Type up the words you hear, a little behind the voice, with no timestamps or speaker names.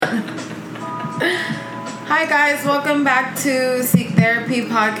Hi guys, welcome back to Seek Therapy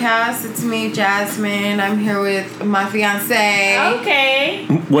Podcast. It's me, Jasmine. I'm here with my fiance. Okay.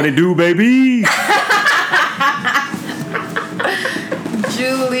 What it do, baby?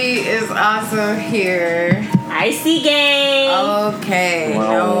 Julie is also here. Icy gang. Okay,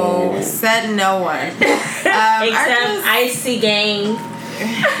 Wow. no, said no one. Except Icy gang.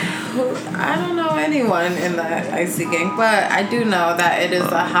 I don't know anyone in the Icy gang, but I do know that it is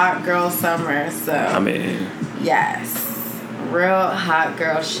a hot girl summer, so. I mean, yes. Real hot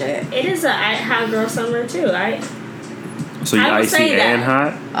girl shit. It is a hot girl summer too. so you I would icy say that. and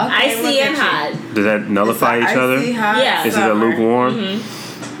hot? Okay, Icy look and at you. hot. Does that nullify It's each a other? icy, hot Yeah. Is it a summer. lukewarm?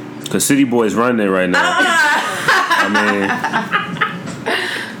 Because City Boy's running it right now. I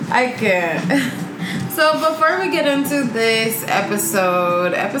I can't. So before we get into this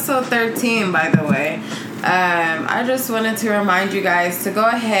episode 13, by the way, I just wanted to remind you guys to go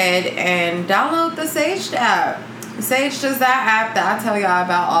ahead and download the Sage app. Sage is that app that I tell y'all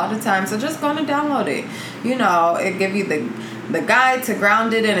about all the time. So just go and download it. You know, it give you the guide to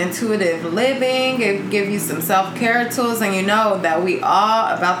grounded and intuitive living. It give you some self-care tools, and you know that we all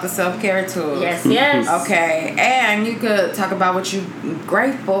about the self-care tools. Yes, yes. Okay, and you could talk about what you're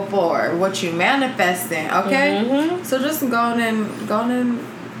grateful for, what you manifesting. Okay, so just go on and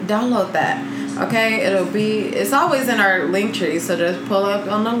download that. Okay, it's always in our link tree. So just pull up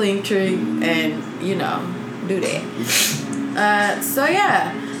on the link tree and do that. So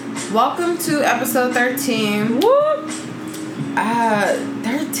yeah, welcome to episode 13. Whoop.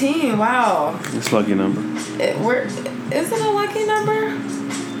 13. Wow. It's lucky number. Is it a lucky number?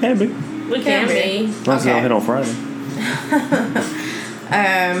 Can be. We can be. Let's Okay. go hit on Friday.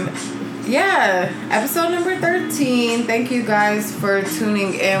 Yeah, episode number 13. Thank you guys for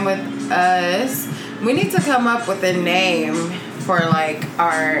tuning in with us. We need to come up with a name for like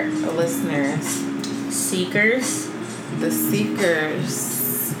our listeners. Seekers. The Seekers.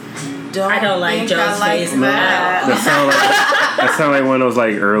 I don't like think Joe's I like face that. That sound like one of those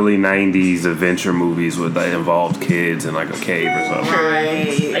like early '90s adventure movies with that involved kids in like a cave or something.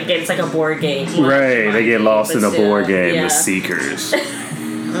 Right. Like it's like a board game. Right, they get lost in a But board still, game, yeah. The Seekers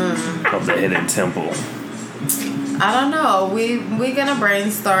of the Hidden Temple. I don't know. We gonna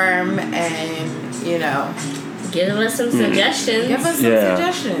brainstorm and Give us some suggestions. give us some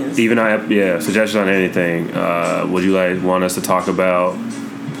suggestions. Even suggestions on anything. Would you like want us to talk about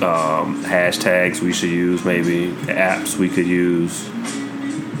hashtags we should use? Maybe apps we could use.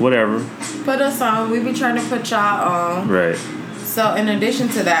 Whatever. Put us on. We be trying to put y'all on. Right. So in addition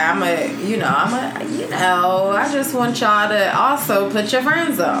to that, I just want y'all to also put your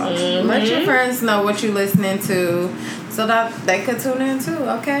friends on. Mm-hmm. Let your friends know what you listening to, so that they could tune in too.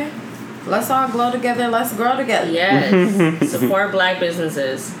 Okay. Let's all glow together. Let's grow together. Yes. Support black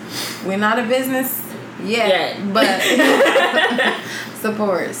businesses. We're not a business yet. But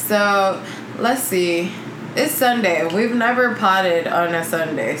support. So let's see. It's Sunday. We've never potted on a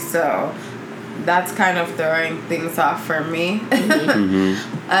Sunday, so that's kind of throwing things off for me.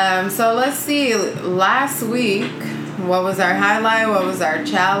 So let's see. Last week, what was our highlight? What was our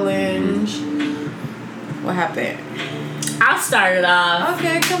challenge? What happened? I'll start it off.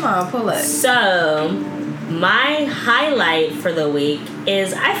 Okay, come on, pull it. So, my highlight for the week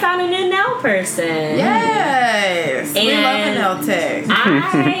is I found a new nail person. Yes, we love And a nail tech.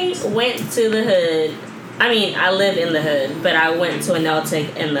 I went to the hood. I mean, I live in the hood, but I went to a nail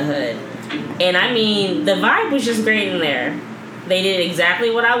tech in the hood. And I mean, the vibe was just great in there. They did exactly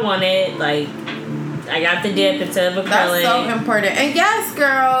what I wanted. Like, I got the dip instead of acrylic. That's so important. And yes,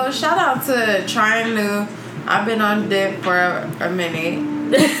 girl, shout out to trying new. I've been on dip for a minute.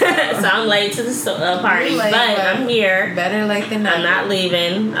 So I'm late to the party, Late, but I'm here. Better late than never. I'm not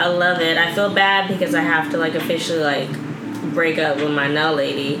leaving. I love it. I feel bad because I have to officially break up with my nail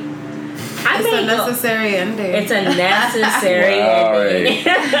lady. It's a necessary ending. It's a necessary ending.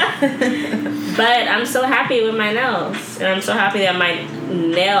 But I'm so happy with my nails, and I'm so happy that my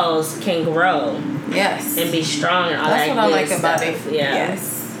nails can grow. Yes. And be strong and all That's that what I good like stuff. about it. Yeah.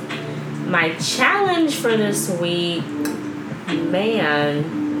 Yes. My challenge for this week, man,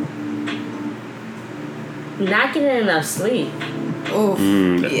 not getting enough sleep. Oof.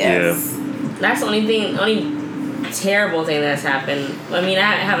 Yes. That's the only terrible thing that's happened. I mean,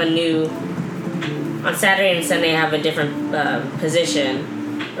 I have on Saturday and Sunday I have a different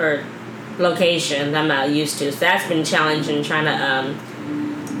position or location that I'm not used to. So that's been challenging, trying to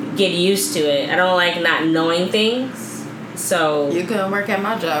get used to it. I don't like not knowing things. So you couldn't work at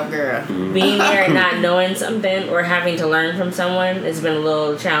my job, girl. Being there and not knowing something or having to learn from someone has been a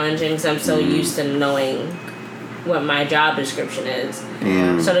little challenging because I'm so used to knowing what my job description is.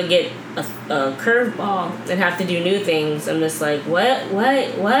 Yeah. So to get a curveball and have to do new things, I'm just like, what?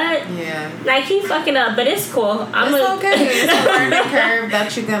 Yeah. I keep fucking up, but it's cool. It's okay. It's a learning curve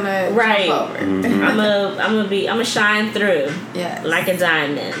that you're gonna Right. jump over. Mm-hmm. I'm gonna shine through. Yes. Like a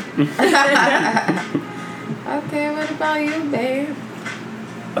diamond. Okay, what about you, babe?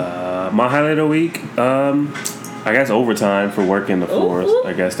 My highlight of the week, I guess overtime for working the 4th. Ooh.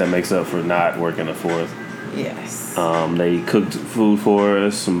 I guess that makes up for not working the 4th. Yes. They cooked food for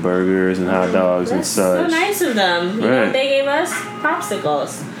us, some burgers and hot dogs and That's such. so nice of them. You know, Right. they gave us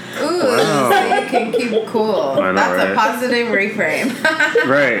popsicles. Ooh, Wow. so you can keep cool. I know, That's right? a positive reframe.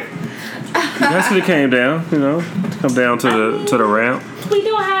 Right. That's what it came down, you know. Come down to the ramp. We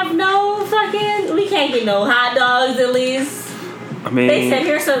don't have no fucking. We can't get no hot dogs at least. I mean, They said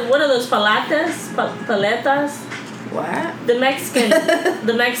here's some. What are those paletas? Paletas? What? The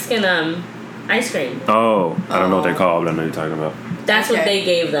Mexican ice cream. oh, I don't know what they're called, but I know what you're talking about. That's what Okay. they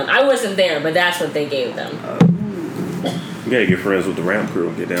gave them. I wasn't there, but that's what they gave them. You gotta get friends with the ramp crew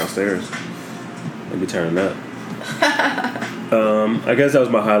and get downstairs. And be turning up. I guess that was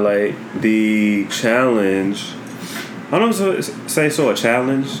my highlight. The challenge. I don't know if say so a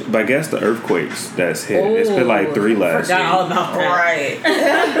challenge, but I guess the earthquakes that's hit. It's been like 3 last Forgot all year. about that.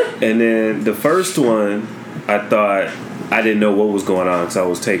 Right. And then the first one, I thought I didn't know what was going on because I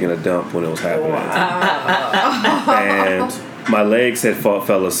was taking a dump when it was happening. And my legs had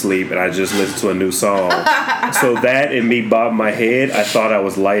fell asleep, and I just listened to a new song. So that and me bobbing my head, I thought I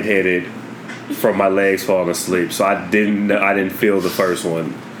was lightheaded from my legs falling asleep. So I didn't feel the first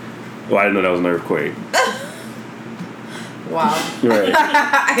one. Well, I didn't know that was an earthquake. Wow. Right.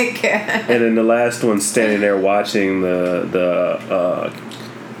 I can't. And then the last one, standing there watching the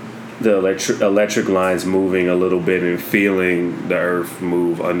electric lines moving a little bit and feeling the earth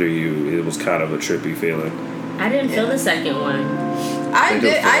move under you. It was kind of a trippy feeling. I didn't feel the second one. I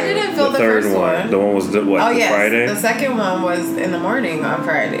didn't feel the third first one. The one was the yes. Friday? The second one was in the morning on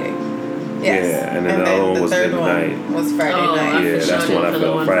Friday. Yes. Yeah, and then the other one was third in the one night. was Friday night. Yeah, that's the one I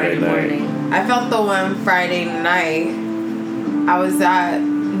felt Friday night. I felt the one Friday night. I was at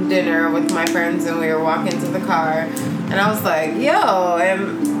dinner with my friends and we were walking to the car, and I was like, "Yo,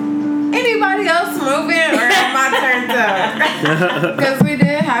 am anybody else moving or am I turned up?" Because we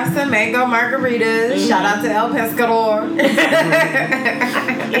did have some mango margaritas. Mm-hmm. Shout out to El Pescador.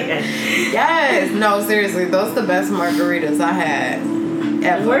 Yes, no, seriously, those are the best margaritas I had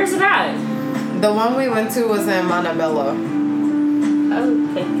ever. Where's it at? The one we went to was in Montebello.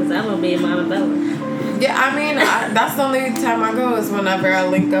 Okay, because I'm gonna be in Montebello. Yeah, I mean, that's the only time I go is whenever I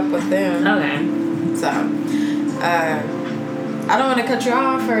link up with them. Okay. So, I don't want to cut you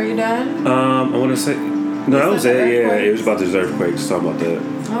off. Are you done? I want to say... No, that was it. Yeah, it was about the earthquakes. Talking about that.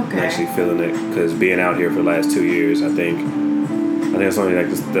 Okay. I'm actually feeling it. Because being out here for the last 2 years, I think it's only like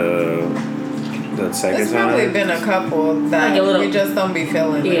the second There's time. probably been a couple that Like a little- you just don't be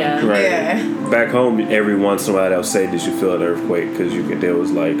feeling it. Yeah. Right. Yeah. Back home, every once in a while they'll say that you feel an earthquake because there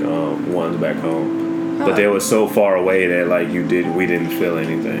was like ones back home, but they were so far away that like we didn't feel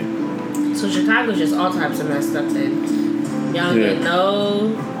anything. So Chicago's just all types of messed up then. Y'all get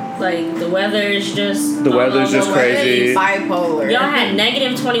like the weather is just The weather's all just over the crazy. place. Bipolar. Y'all had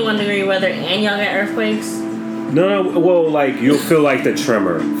negative 21-degree weather and y'all got earthquakes. No, well, like you'll feel like the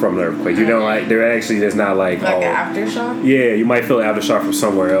tremor from the earthquake. You know, like there's not like Like an aftershock? Yeah, you might feel an aftershock from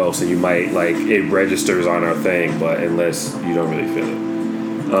somewhere else, and you might like it registers on our thing, but unless you don't really feel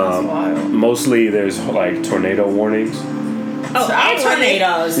it. That's wild. Mostly there's like tornado warnings. Oh, So and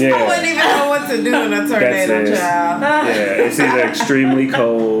tornadoes. Yeah. I wouldn't even know what to do in a tornado, That's it. child. Yeah, it's either extremely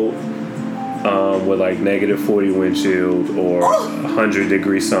cold, with like negative 40 wind chill, or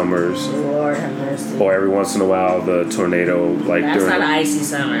 100-degree summers, Lord have mercy. or every once in a while the tornado like That's during not an icy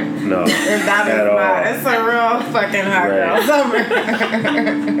summer. no If that is at all. not, it's a real fucking hot girl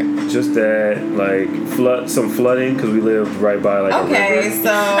summer. Just that like some flooding because we lived right by like a Okay, river.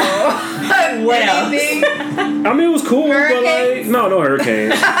 so What else? anything? I mean, it was cool, Hurricanes? but like no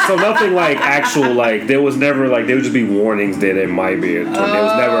hurricanes. So nothing like actual like there was never like there would just be warnings that it might be a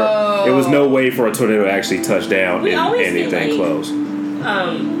tornado. There was no way for a tornado to actually touch down We in always get, anything like, close.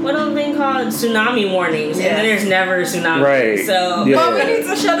 What are they called? Tsunami warnings. Yeah. And then there's never a tsunami. Right. So Yeah. Well, we need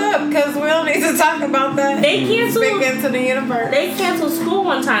to shut up because we don't need to talk about that. they canceled Speak into the universe. they canceled school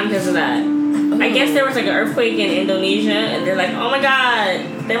one time because of that. I guess there was like an earthquake in Indonesia and they're like, oh my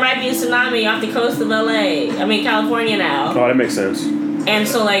god, there might be a tsunami off the coast of California now. Oh, that makes sense. And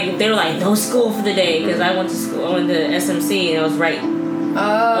so like they were like, no school for the day because I went to school. I went to SMC and it was right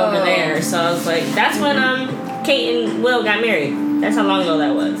over there. So I was like, that's when Kate and Will got married. That's how long ago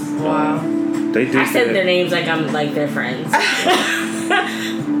that was. Wow. They did. I said their names like I'm like their friends.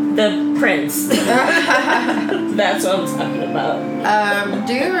 The Prince. That's what I'm talking about.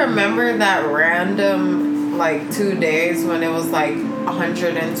 Do you remember that random like 2 days when it was like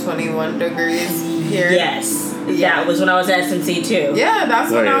 121 degrees here? Yes. Yeah. That was when I was at SMC too. Yeah,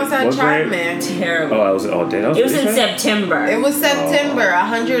 that's when I was at what grade? Chapman. Terrible. Oh, I was. Oh, damn. It was in September. It was September,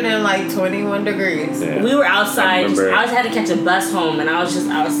 121 degrees. Yeah. We were outside. I had to catch a bus home, and I was just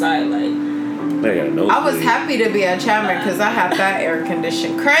outside like. They got a nosebleed. I was happy to be at Chapman because I had that air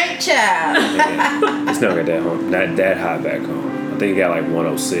conditioned crank child. Yeah. It's never got that hot back home. I think it got like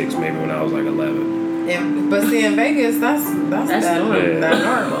 106 maybe when I was like 11. But see, in Vegas, that's normal. That's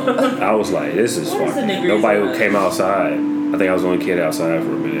normal. I was like, this is What is the fucking. degrees Nobody of came outside. I think I was the only kid outside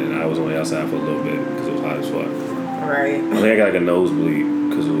for a minute, and I was only outside for a little bit because it was hot as fuck. Right. I think I got like a nosebleed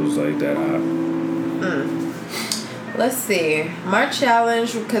because it was like that hot. Let's see. My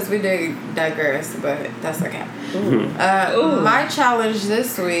challenge, because we did digress, but that's okay. Ooh. My challenge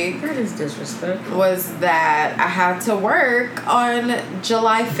this week That is disrespectful. was that I had to work on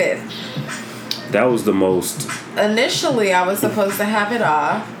July 5th. That was the most. Initially, I was supposed to have it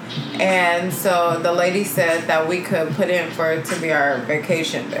off, and so the lady said that we could put in for it to be our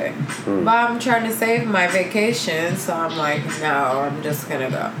vacation day. But I'm trying to save my vacation, so I'm like, no, I'm just gonna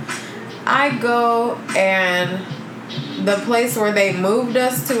go. I go, and the place where they moved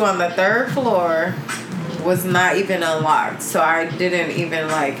us to on the 3rd floor was not even unlocked, so I didn't even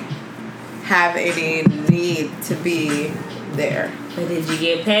like have any need to be there. But did you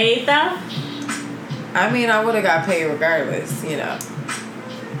get paid though? I mean, I would have got paid regardless, you know.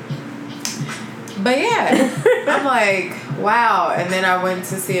 But yeah, I'm like, wow. And then I went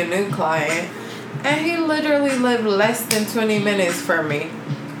to see a new client, and he literally lived less than 20 minutes from me.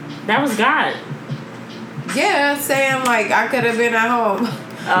 That was God. Yeah, saying like I could have been at home.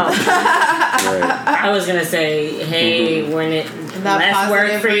 Oh. Right. I was gonna say, hey, when it Not less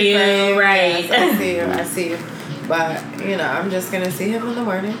work positive for you, reframe. right? Yes, I see you. But, you know, I'm just going to see him in the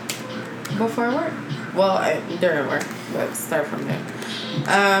morning before work. Well, during work, but start from there.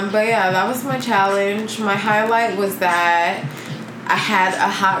 But yeah, that was my challenge. My highlight was that I had a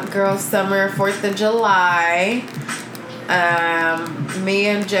hot girl summer 4th of July. Me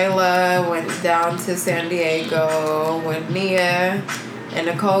and Jayla went down to San Diego when Nia and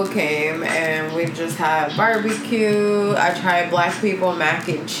Nicole came, and we just had barbecue. I tried Black People mac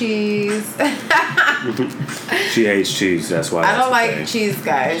and cheese. She hates cheese. That's why. I don't the like thing. cheese,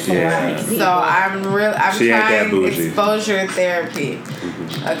 guys. Yeah. So I'm She ain't that trying bougie. exposure therapy.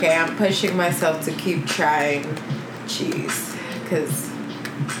 Okay, I'm pushing myself to keep trying cheese because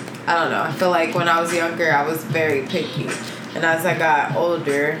I don't know. I feel like when I was younger, I was very picky. And as I got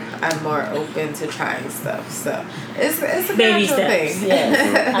older, I'm more open to trying stuff. So it's a Baby gradual steps. thing.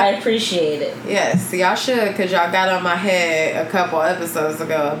 Yes, I appreciate it. Yes, y'all should, because y'all got on my head a couple episodes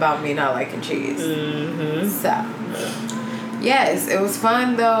ago about me not liking cheese. Mm-hmm. So, yes, it was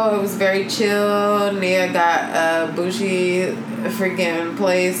fun though. It was very chill. Nia got a bougie freaking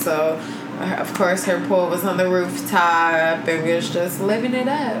place, so of course her pool was on the rooftop, and we was just living it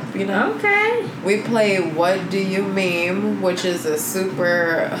up, you know. Okay. We played What Do You Meme, which is a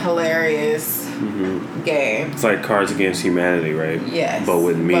super hilarious game. It's like Cards Against Humanity, right? Yes. But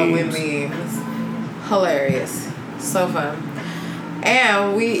with memes. But with memes. Hilarious. So fun.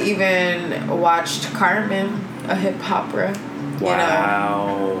 And we even watched Carmen, a hip opera.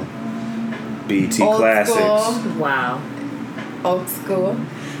 Wow. BT Old Classics. school. Wow. Old school.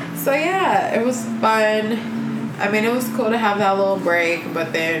 So yeah, it was fun. I mean, it was cool to have that little break,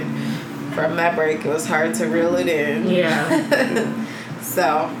 but then from that break, it was hard to reel it in. Yeah.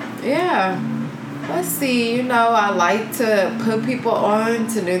 So, yeah. Let's see, you know, I like to put people on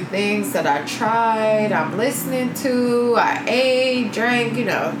to new things that I tried, I'm listening to, I ate, drank, you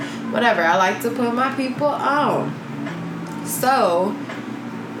know, whatever. I like to put my people on. So,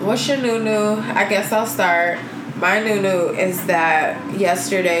 what's your new? I guess I'll start. My new is that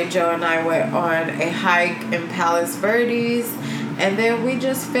yesterday Joe and I went on a hike in Palos Verdes, and then we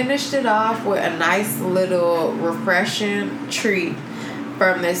just finished it off with a nice little refreshing treat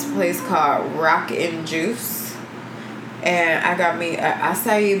from this place called Rock and Juice. And I got me an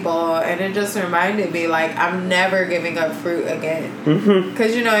acai bowl, and it just reminded me, like, I'm never giving up fruit again.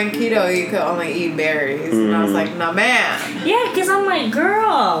 Because, you know, in keto, you could only eat berries. And I was like, no, man. Yeah, because I'm like,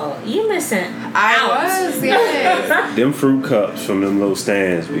 girl, you missing out. I was, yes. Them fruit cups from them little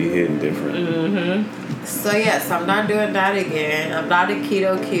stands be hitting different. So, yes, I'm not doing that again. I'm not a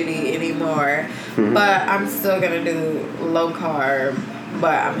keto cutie anymore. But I'm still going to do low carb.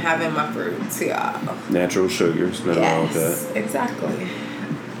 But I'm having my fruits, y'all. Natural sugars, nothing wrong with that. Exactly.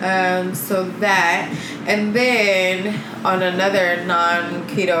 So that, and then on another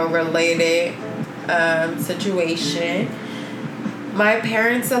non-keto related situation, my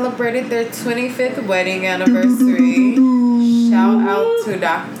parents celebrated their 25th wedding anniversary. Shout out to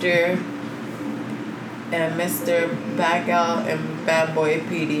Dr. and Mr. Bagel and Bad Boy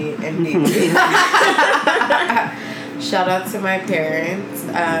PD and DP. Shout out to my parents.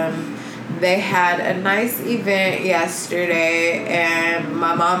 They had a nice event yesterday, and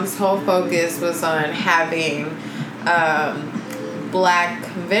my mom's whole focus was on having black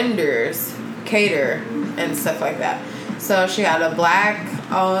vendors cater and stuff like that. So she had a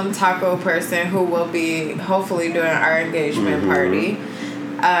black-owned taco person who will be hopefully doing our engagement party.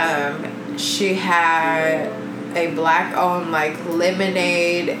 She had a black-owned like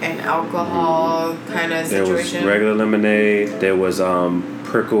lemonade and alcohol kind of situation. There was regular lemonade. There was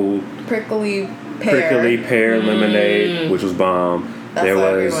prickly pear lemonade, which was bomb. That's there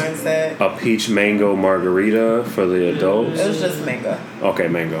what was everyone said. a peach mango margarita for the adults. It was just mango. Okay,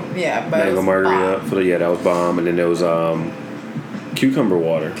 mango. Yeah, but mango it was margarita bomb. for the that was bomb, and then there was cucumber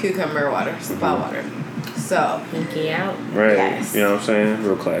water. Cucumber water, spa water. So, Pinky out. Right. Yes. You know what I'm saying?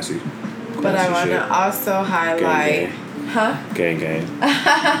 Real classy. but I Classy want shit. to also highlight, Gang, gang.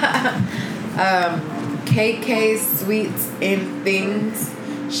 KK Sweets and Things.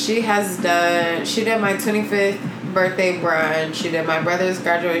 She did my 25th birthday brunch. She did my brother's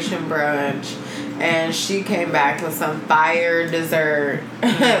graduation brunch. And she came back with some fire dessert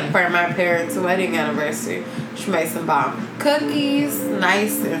for my parents' wedding anniversary. She made some bomb cookies,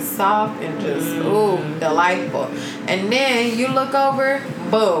 nice and soft and just, delightful. And then you look over,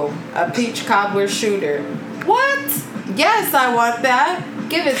 boom, a peach cobbler shooter. What? Yes, I want that.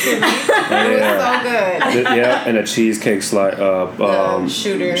 Give it to me. It was so good. Yeah, and a cheesecake shooter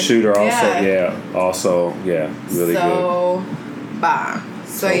also, really good. So bomb.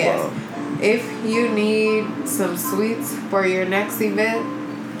 So yes, bomb. if you need some sweets for your next event,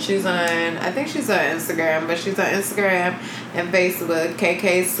 I think she's on Instagram, but she's on Instagram and Facebook,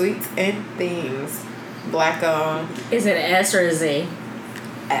 KK Sweets and Things. Black owned. Is it S or a Z?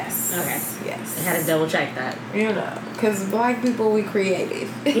 S. Okay. Yes. I had to double check that. You know, because black people, we creative.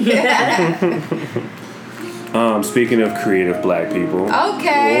 Speaking of creative black people.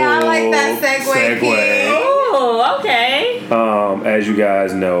 Okay, I like that segue. King. Oh, okay. As you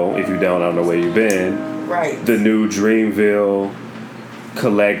guys know, if you don't, I don't know where you've been. Right. The new Dreamville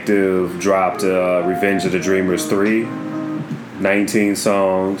collective dropped Revenge of the Dreamers 3. 19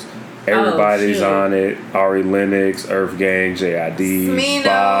 songs. Everybody's on it. Ari Lennox, Earth Gang, JID, Smino.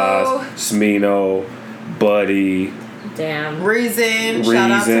 Boz, Smino, Buddy. Damn. Reason.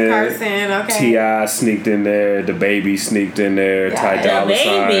 Shout out to Carson. Okay. T.I. sneaked in there. The Baby sneaked in there. Yeah. Ty Dolla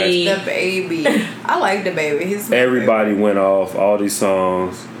Sign. The Baby. I like The Baby. Everybody went off. All these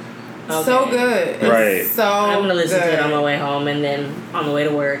songs. Okay. So good. It's Right. So I'm going to listen good. to it on my way home and then on the way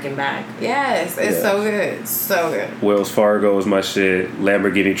to work and back. Yes, it's so good. So good. Wells Fargo is my shit.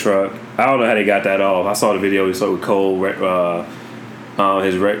 Lamborghini truck. I don't know how they got that off. I saw the video. He saw with Cole,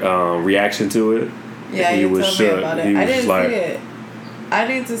 his reaction to it. Yeah, he you was told shook. me about it. He I was didn't like, see it. I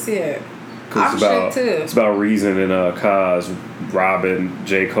need to see it. 'cause I'm shook too. It's about Reason and Kaz robbing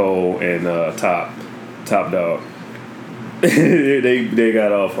J. Cole and Top Dog. they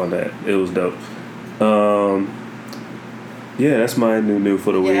got off on that. It was dope. Yeah, that's my new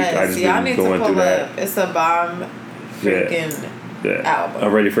for the week. Yes, I just y'all been need to going pull through up. that. It's a bomb freaking album.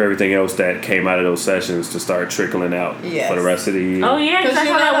 I'm ready for everything else that came out of those sessions to start trickling out for the rest of the year. Oh, yeah. Because I you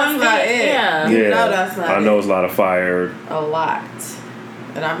saw know that that's one not video. it. Yeah. You know that's not I know it. it's a lot of fire. A lot.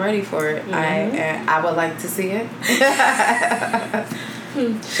 And I'm ready for it. Mm-hmm. I would like to see it.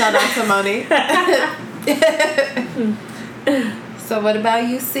 Shout out to Monique. So what about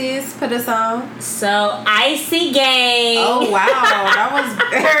you, sis? Put us on. So, Icy Gang. Oh, wow. That was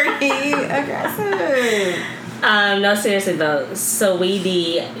very aggressive. No, seriously though.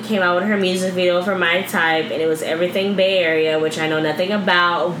 Saweetie came out with her music video for My Type, and it was everything Bay Area, which I know nothing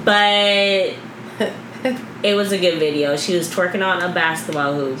about, but it was a good video. She was twerking on a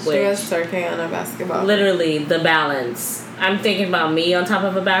basketball hoop. She was twerking on a basketball. Literally, the balance. I'm thinking about me on top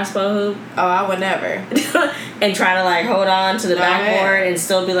of a basketball hoop. Oh, I would never. And try to like hold on to the backboard and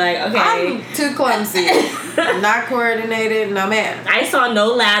still be like, okay. I'm too clumsy. Not coordinated, no man. I saw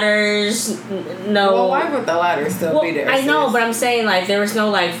no ladders, no. Well, why would the ladder still be there? I know, but I'm saying like there was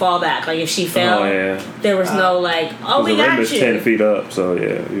no like fallback. Like if she fell, there was no like, oh, we the rim got is you. 10 feet up, so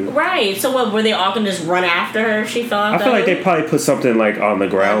yeah. Right. So what? Were they all gonna just run after her if she fell off? I feel like they probably put something like on the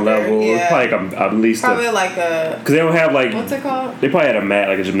ground level. Yeah. Probably like at least probably like a. Because they don't have like. What's it called? They probably had a mat,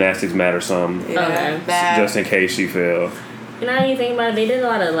 like a gymnastics mat or something. Yeah, Okay. that. Just in case she fell. You know, you think about it, they did a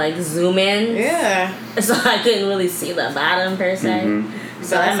lot of like zoom in. Yeah. So I couldn't really see the bottom per se. Mm-hmm.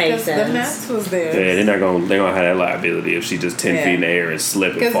 So that makes sense. The mask was there. Yeah, they're gonna have that liability if she just 10 feet in the air and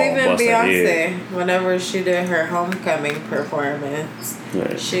slip and Because fall, even bust her Beyonce, head. whenever she did her homecoming performance,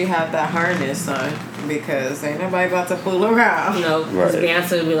 Right. she had that harness on because ain't nobody about to fool around. No, because Right.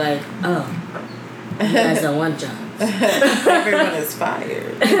 Beyonce would be like, oh, you guys don't want jobs. Everyone is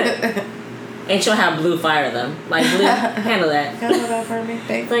fired. And she'll have Blue fire them. Like, Blue, handle that. Handle that for me,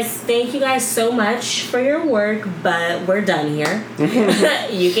 thanks. Like, thank you guys so much for your work, but we're done here.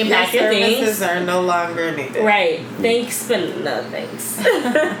 You can pack your services things. are no longer needed. Right. Thanks, but no thanks.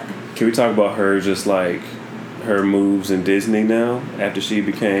 Can we talk about her just like her moves in Disney now after she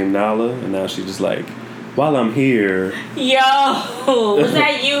became Nala and now she's just like, while I'm here. Yo, was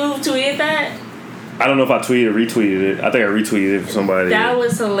that you who tweeted that? I don't know if I retweeted it. I think I retweeted it for somebody. That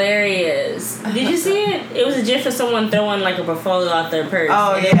was hilarious. Did you see it? It was a gif of someone throwing like a portfolio out their purse.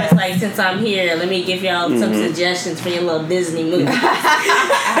 Oh, and yeah. it was like, since I'm here, let me give y'all some suggestions for your little Disney movie.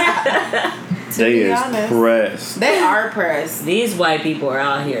 They be is honest. pressed. They are pressed. These white people are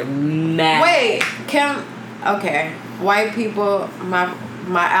out here mad. Wait, okay, white people, my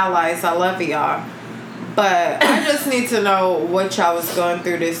allies, I love y'all, but I just need to know what y'all was going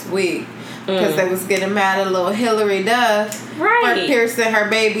through this week. Because they was getting mad at little Hillary Duff for Right. piercing her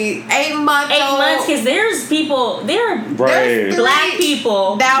baby 8 months 8 old. months, because there's people, there are Right. black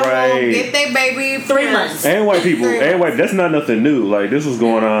people. that will Right. get their baby 3 pierced. months. And white people. And white. That's not nothing new. Like, this was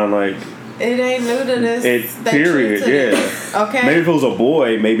going on, like, It ain't new to this. They period, true to yeah. this. Okay. Maybe if it was a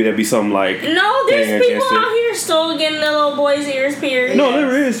boy, maybe that'd be something like. No, there's thing people against it. out here still getting their little boys' ears pierced. No,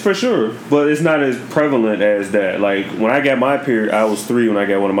 there is for sure, but it's not as prevalent as that. Like when I got my period, I was 3 when I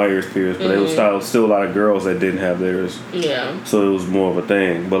got one of my ears pierced, but there was still a lot of girls that didn't have theirs, Yeah. so it was more of a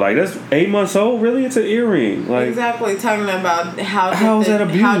thing. But like that's 8 months old, really? It's an earring, like Exactly, talking about how'd that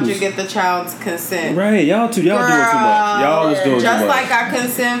abuse? you get the child's consent. right? Y'all doing too much. Y'all was doing Just too much. like I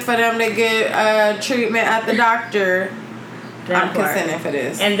consent for them to get treatment at the doctor, That I'm part. consenting for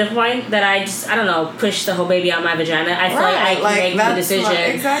this. And the point that I don't know, push the whole baby out my vagina, I feel like I can make the that's decision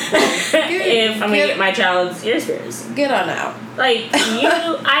exactly. if I'm going to get my child's ears pierced. Get on out. Like,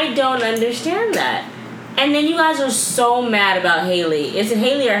 I don't understand that. And then you guys are so mad about Haley. Is it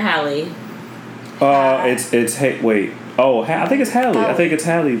Haley or Hallie? Wait. Oh, I think it's Hallie. I think it's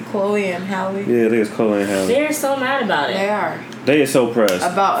Hallie. Chloe and Hallie. Yeah, I think it's Chloe and Hallie. They're so mad about it. They are. They are so pressed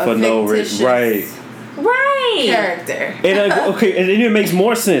About for a no fictitious reason. Right. Right. character. And okay, and it makes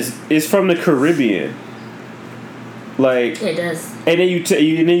more sense. It's from the Caribbean. Like, It does. and then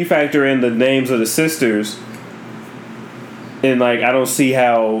you factor in the names of the sisters, and like I don't see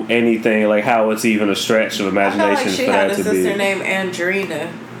how anything like how it's even a stretch of I imagination feel like she for had that a to be. sister named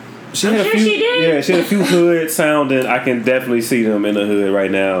Andrina. She I'm had sure a few, she did. Yeah, she had a few hood sounding. I can definitely see them in the hood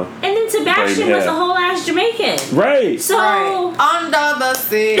right now. And then Sebastian Right, was yeah. a whole ass Jamaican. Right. So Right. Under the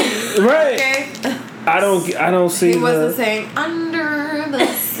sea. Right. Okay. I don't see He wasn't the saying under the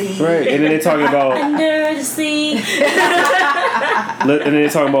sea. right. And then they're talking about under the sea. and then they're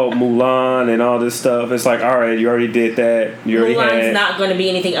talking about Mulan and all this stuff. It's like, all right, you already did that. You already Mulan's had not going to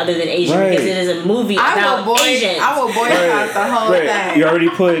be anything other than Asian Right. because it is a movie about Asians. I will boycott the whole thing. You already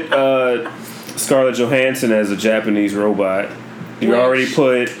put Scarlett Johansson as a Japanese robot. You Which- already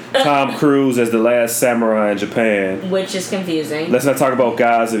put Tom Cruise as the last samurai in Japan. Which is confusing. Let's not talk about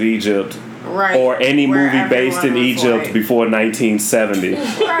Gods of Egypt Right. or any Where movie based in everyone was Egypt white. before 1970.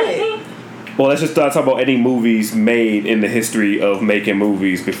 Right. Well, let's just not talk about any movies made in the history of making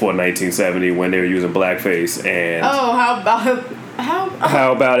movies before 1970 when they were using blackface and Oh, how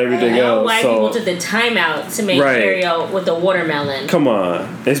about everything All else? white So, people took the time out to make Right. Ariel with the watermelon come on.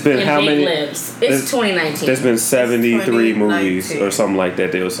 It's been and how big many? lips. It's 2019. There's been 73 movies 2019. or something like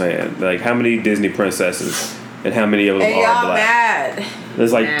that they were saying. Like, how many Disney princesses and how many of them Hey, are y'all black? mad.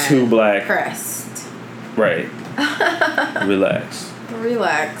 There's like Mad. 2 black. Pressed. Right. Relax.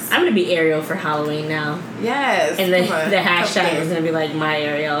 Relax. I'm going to be Ariel for Halloween now. Yes. And the come on, hashtag come is going to be like my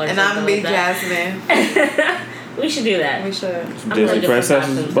Ariel or And something I'm gonna be like that. Jasmine. We should do that. We should. Disney looking for princesses,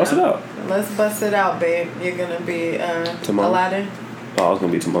 costumes bust it now. out. Let's bust it out, babe. You're gonna be Timon. Aladdin. Oh, it's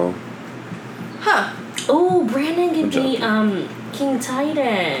gonna be Timon. Huh. Ooh, Brandon could I'm be joking. King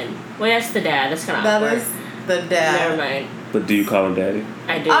Titan. Well, that's the dad. That's kind of That awkward. is the dad. Never mind. But do you call him daddy?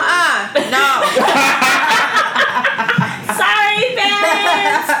 I do. No. Sorry,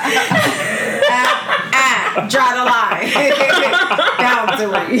 parents. Draw the line.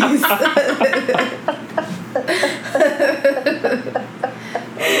 Boundaries.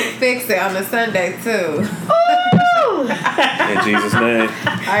 Fix it on a Sunday too. In Jesus' name.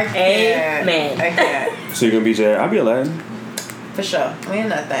 I can't. Amen. I can't. So you're gonna be Jared? I'll be Aladdin. For sure. We in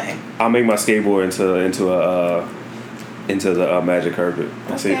that thing. I'll make my skateboard into the magic carpet.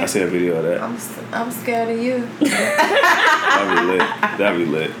 I see a video of that. I'm scared of you. That'd be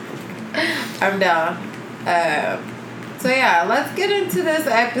lit. I'm down. So yeah, let's get into this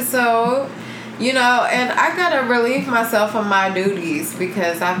episode. You know, and I gotta relieve myself of my duties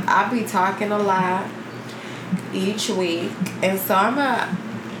because I be talking a lot each week, and so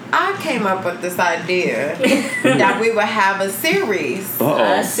I came up with this idea that we would have a series.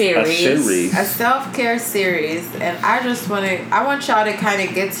 A series. A self-care series. And I want y'all to kind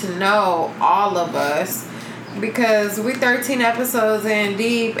of get to know all of us because we 13 episodes in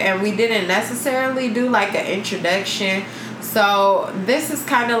deep and we didn't necessarily do like an introduction. So this is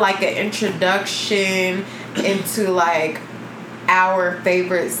kind of like an introduction into like our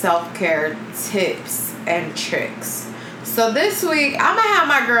favorite self-care tips and tricks. So this week, I'm going to have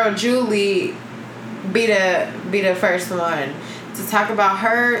my girl Julie be the first one to talk about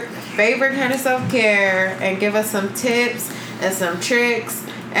her favorite kind of self-care and give us some tips and some tricks.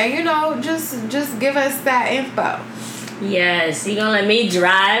 And, you know, just give us that info. Yes, you gonna let me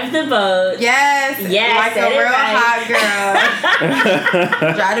drive the boat. Yes, like a real hot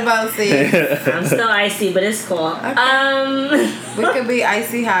girl. Drive the boat, see. I'm still icy, but it's cool. Okay. We could be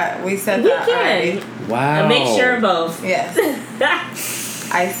icy hot. We said that already. Wow. A mixture of both. Yes.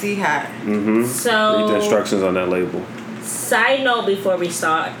 Icy hot. Mm-hmm. So read the instructions on that label. Side note before we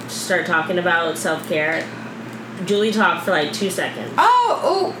start talking about self-care, Julie talked for like 2 seconds. 2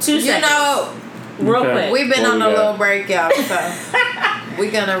 seconds. You know, real quick. We've been on a little break, y'all, so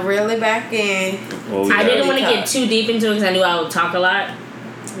we're gonna reel it back in. I didn't want to get too deep into it because I knew I would talk a lot.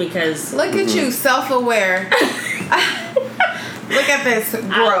 Because look at you, self-aware. Look at this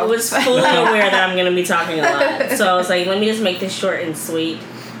growth. I was fully aware that I'm gonna be talking a lot, so I was like, let me just make this short and sweet.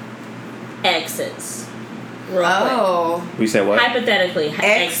 Exes. Real quick. We said what? Hypothetically,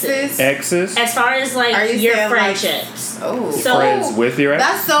 exes. Exes? As far as like your friendships. Like, so friends with your ex?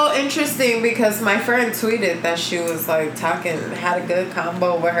 That's so interesting because my friend tweeted that she was like had a good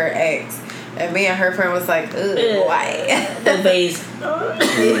combo with her ex. And me and her friend was like, ugh, why? The base.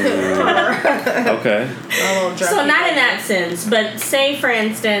 Okay. So not in that sense, but say for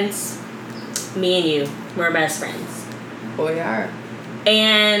instance, me and you, we're best friends. We are.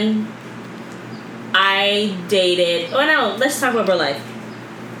 And I dated. Oh no, let's talk about real life.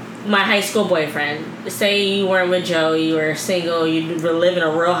 My high school boyfriend. Say you weren't with Joe, you were single, you were living a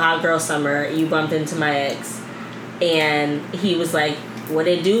real hot girl summer. You bumped into my ex, and he was like, "What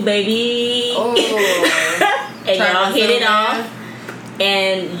it do, baby?" Oh. And y'all hit it off,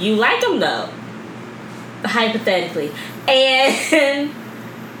 and you like him though, hypothetically, and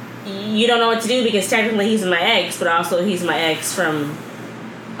you don't know what to do because technically he's my ex, but also he's my ex from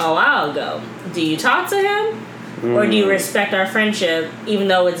a while ago. Do you talk to him? Or do you respect our friendship even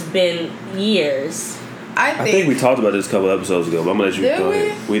though it's been years? I think we talked about this a couple episodes ago, but I'm going to let you go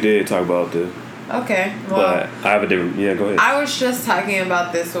ahead. We did talk about this. Okay. Well, but I have a different... Yeah, go ahead. I was just talking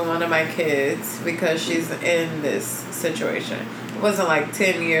about this with one of my kids because she's in this situation. It wasn't like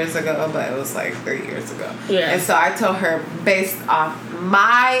 10 years ago, but it was like 3 years ago. Yeah. And so I told her based off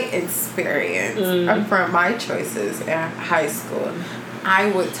my experience from my choices in high school,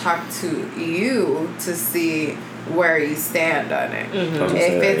 I would talk to you to see where you stand on it. Mm-hmm.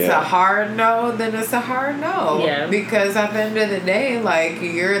 If it's a hard no, then it's a hard no. Yeah. Because at the end of the day, like,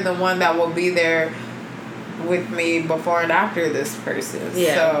 you're the one that will be there with me before and after this person.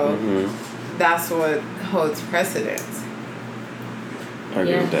 Yeah. So that's what holds precedence. I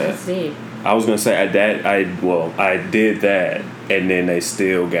agree with that. That's deep. I was gonna say I did that, and then they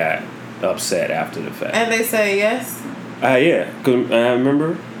still got upset after the fact. And they say yes. Yeah, cause I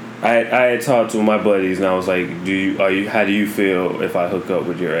remember I had talked to my buddies, and I was like, how do you feel if I hook up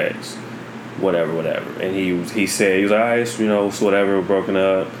with your ex, whatever, and he said he was like, all right, so whatever, we're broken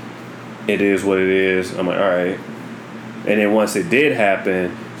up, it is what it is. I'm like, all right, and then once it did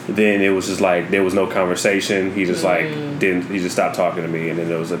happen, then it was just like there was no conversation. He just he just stopped talking to me, and then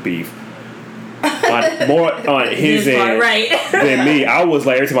there was a beef. More on his end than me. I was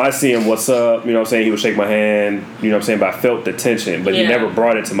like, every time I see him, what's up? You know what I'm saying? He would shake my hand. You know what I'm saying? But I felt the tension. But he never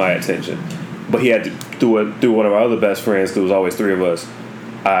brought it to my attention. But he had to through one of our other best friends, there was always three of us.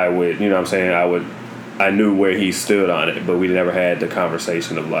 I would, you know what I'm saying? I knew where he stood on it, but we never had the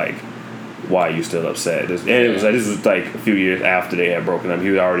conversation of like, why are you still upset? This was like a few years after they had broken up. He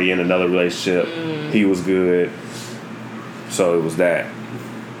was already in another relationship. He was good. So it was that.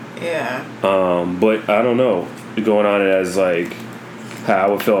 Yeah. But I don't know. Going on it as like how I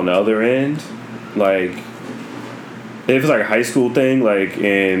would feel on the other end, like If it's like a high school thing, like,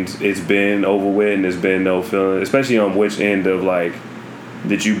 and it's been over with and there's been no feeling, especially on which end of, like,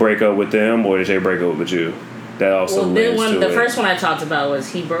 did you break up with them or did they break up with you? That also the first one I talked about was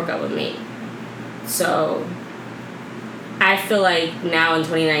he broke up with me. So I feel like now in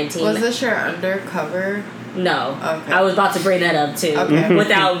 2019. Was this your undercover? No. Okay. I was about to bring that up too. Okay.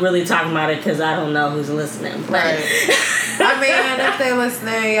 Without really talking about it because I don't know who's listening. But. Right. I mean, if they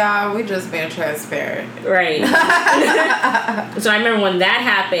listening, y'all, we just being transparent. Right. So I remember when that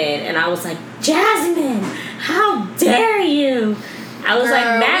happened and I was like, Jasmine, how dare you? I was like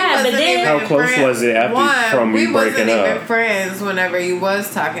mad, but then how close was it from you breaking up? We wasn't even friends whenever you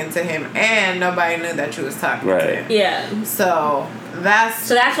was talking to him, and nobody knew that you was talking to him. Yeah. So that's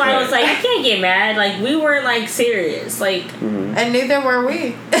why I was like, I can't get mad. Like we weren't like serious, like, and neither were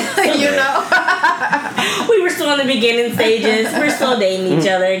we. You know, we were still in the beginning stages. We're still dating each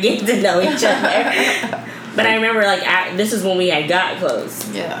other, getting to know each other. But I remember like this is when we had got close.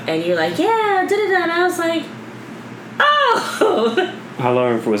 Yeah. And you're like, yeah, da-da-da. And I was like, oh. How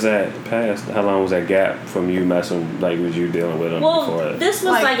long was that past? How long was that gap from you messing, like, was you dealing with him before that? This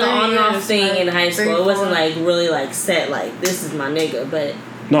was like an on and off thing in high school. 3, 4. It wasn't like really like set, like, this is my nigga, but.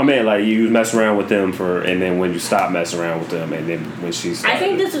 No, man, like, you was messing around with them and then when you stopped messing around with them and then when she started. I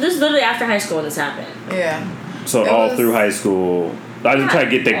think this is literally after high school when this happened. Yeah. So all through high school. I just try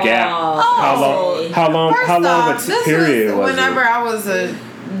to get the gap. How long of a period was it? Whenever I was a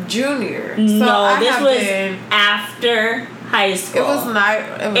junior. So no, this was after high school. It was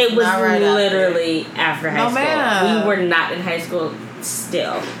not. It was not right literally after high school. Man. We were not in high school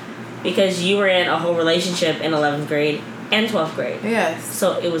still because you were in a whole relationship in 11th grade and 12th grade. Yes.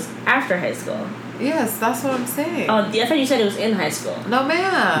 So it was after high school. Yes, that's what I'm saying. Oh, I thought you said it was in high school. No,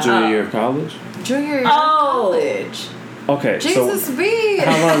 ma'am. Junior year of college? Junior year of college. Okay, Jesus so be.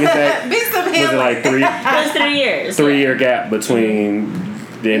 How long is that? Be some was it like 3? It was 3 years. 3-year gap between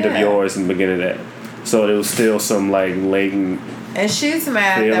the end of yours and the beginning of that. So there was still some like latent. And she's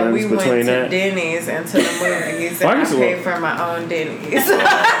mad that we went to that? Denny's and to the movies, and I paid for my own Denny's.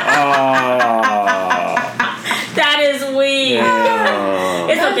 That is weird.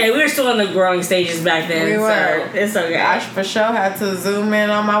 It's okay. We were still in the growing stages back then. We were. So it's okay. I for sure had to zoom in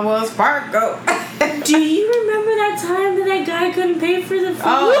on my Wells Fargo. Do you remember that time that guy couldn't pay for the food?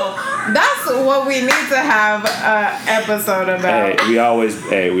 Oh, that's what we need to have an episode about.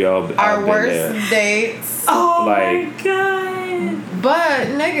 Hey, we all our worst dates. Oh like, my god. But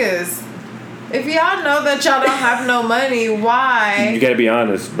niggas, if y'all know that y'all don't have no money, why? You gotta be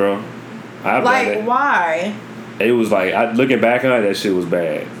honest, bro. Why? It was like, looking back on it, that shit was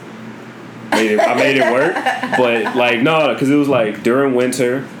bad. I made it work, but like no, because it was like during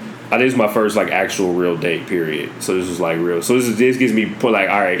winter. I think this was my first like actual real date period. So this was like real. So this gives me all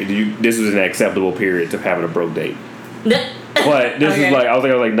right. This was an acceptable period to having a broke date. But this was like I was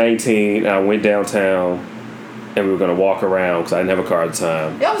like 19, and I went downtown, and we were gonna walk around because I didn't have a car at the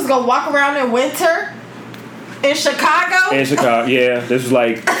time. Y'all was gonna walk around in winter in Chicago. Yeah. This was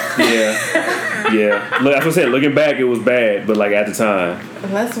like yeah. Look, that's what I said. Looking back, it was bad, but like at the time.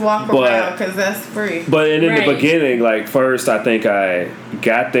 Let's walk around because that's free. But in the beginning, like first, I think I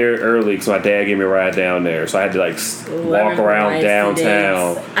got there early because my dad gave me a ride down there, so I had to like walk around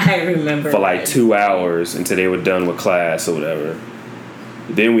downtown. I remember for like 2 hours until they were done with class or whatever.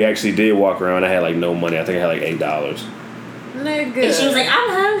 Then we actually did walk around. I had like no money. I think I had like $8. Nigga. And she was like, "I'm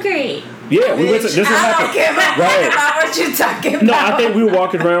hungry." Yeah, we went to. This is what happened. About what you talking about? No, I think we were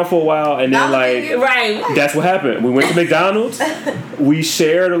walking around for a while, and then that's what happened. We went to McDonald's. We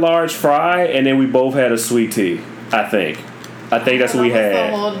shared a large fry, and then we both had a sweet tea. I think that's what we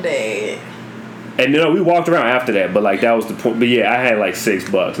had. The whole day. And we walked around after that, but like that was the point. But yeah, I had like $6,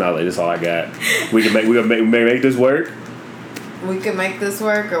 and I was like, "That's all I got. We can make this work." We could make this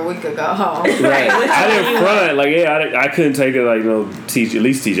work, or we could go home. Right. I didn't front. Like, I couldn't take it, like,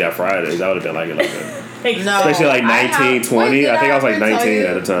 teach out Fridays. That would have been like it like that. No. Especially like 19, 20. I think I was like 19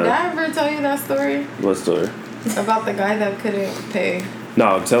 at the time. Did I ever tell you that story? What story? About the guy that couldn't pay.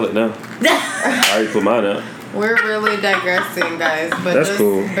 No, tell it now. I already put mine up. We're really digressing, guys. But that's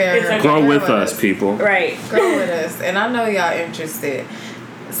cool. Grow with us, people. Right. Grow with us. And I know y'all interested.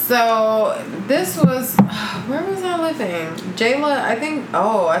 So this was, where was I living? Jayla, I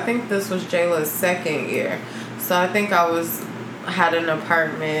think this was Jayla's second year. So I think I had an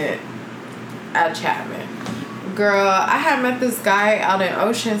apartment at Chapman. Girl, I had met this guy out in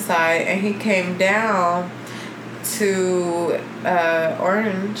Oceanside, and he came down to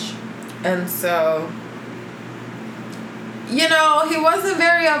Orange. And so, he wasn't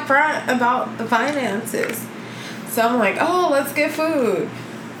very upfront about the finances. So I'm like, oh, let's get food.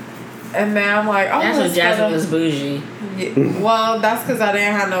 And then I'm like, oh, That's when Jasmine was bougie. Yeah, well, that's because I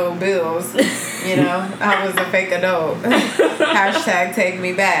didn't have no bills. You know, I was a fake adult. Hashtag take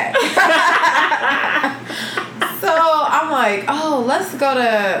me back. So I'm like, oh, let's go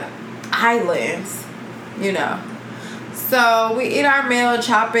to Islands. You know. So we eat our meal,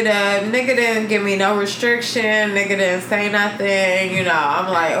 chop it up. Nigga didn't give me no restriction. Nigga didn't say nothing. You know,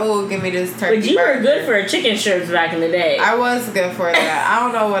 I'm like, oh, give me this turkey. But you burger. were good for chicken strips back in the day. I was good for that. I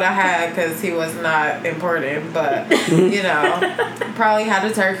don't know what I had because he was not important, but you know, probably had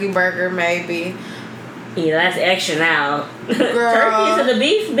a turkey burger maybe. Yeah, that's extra now. Girl. Turkey to the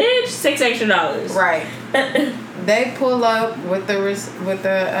beef, bitch, $6 extra. Right. They pull up with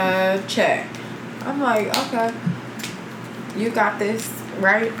the check. I'm like, okay, you got this,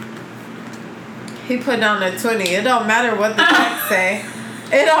 right? He put down the 20. It don't matter what the check say.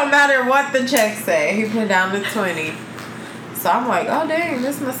 It don't matter what the check say. He put down the 20. So I'm like, oh dang,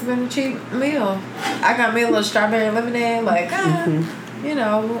 this must have been a cheap meal. I got me a little strawberry lemonade, like, you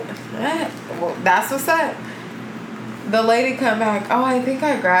know, well, that's what's up. The lady come back, oh, I think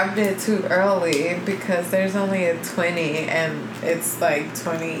I grabbed it too early because there's only a 20 and it's like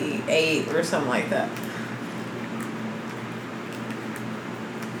 28 or something like that.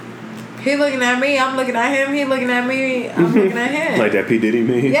 He looking at me, I'm looking at him, he looking at me, I'm looking at him. Like that P. Diddy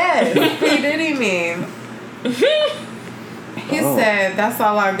meme? Yes, P. Diddy meme. He said, that's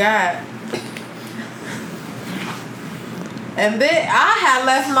all I got. And then I had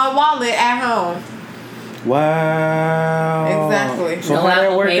left my wallet at home. Wow. Exactly. So how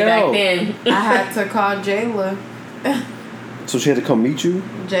that work out? Back then. I had to call Jayla. So she had to come meet you?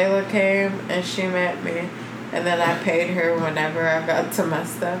 Jayla came and she met me. And then I paid her whenever I got to my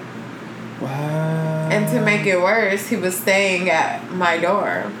stuff. Wow. And to make it worse, he was staying at my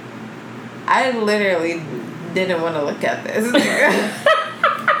door. I literally didn't want to look at this.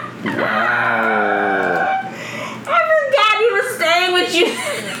 Wow. I forgot he was staying with you.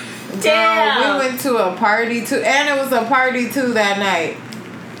 Damn. We went to a party too, and it was a party too that night.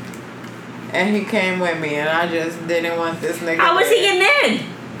 And he came with me, and I just didn't want this nigga. How was he getting in?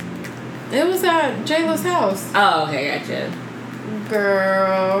 It was at Jayla's house. Oh, okay, gotcha.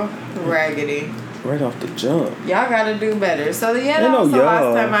 Girl, raggedy. Right off the jump. Y'all gotta do better. So yeah, that was the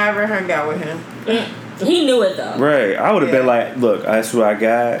last time I ever hung out with him. He knew it though. Right. I would have been like, look, that's what I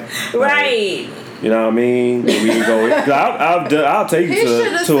got. Right. You know what I mean? We can go. I'll take you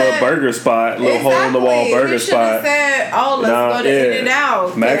to a burger spot, little hole in the wall burger spot. Said, oh, let's go to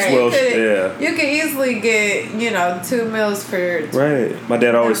In-N-Out. Maxwell, You could easily get 2 meals for. Right. My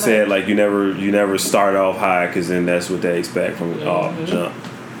dad always said like you never start off high because then that's what they expect from off jump.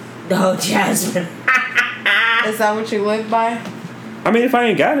 Oh, Jasmine. Is that what you live by? I mean, if I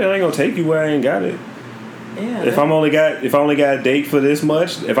ain't got it, I ain't gonna take you where I ain't got it. Yeah. If I only got a date for this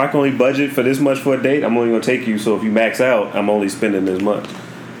much, if I can only budget for this much for a date, I'm only gonna take you. So if you max out, I'm only spending this much.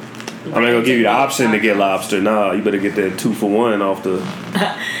 I'm not gonna give you the option to get lobster. Nah, you better get that 2-for-1 off the.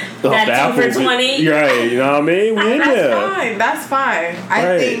 That 2 for $20. Right, you know what I mean? We in there. That's fine.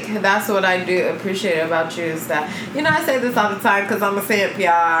 I think that's what I do appreciate about you is that I say this all the time because I'm a simp,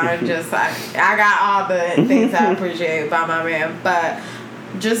 y'all. I'm just I got all the things I appreciate about my man, but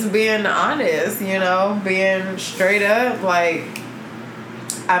just being honest, being straight up, like.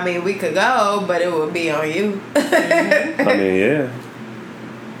 I mean, we could go, but it would be on you. I mean, yeah.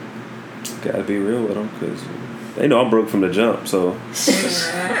 Gotta be real with them because they know I'm broke from the jump, so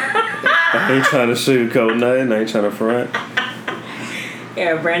I ain't trying to sugarcoat nothing. I ain't trying to front.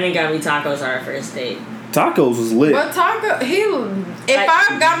 Yeah, Brandon got me tacos on our first date. Tacos was lit. But I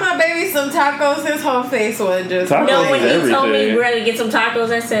got my baby some tacos, his whole face would just. Tacos when he everything. told me we're gonna get some tacos,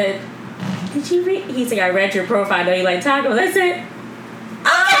 I said, "Did you read?" He said, "I read your profile. Know you like tacos?" I said,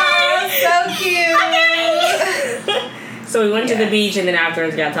 "Oh, so cute." Okay. So we went to the beach and then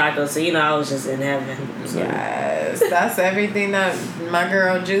afterwards got tacos. So I was just in heaven. So. Yes, that's everything that my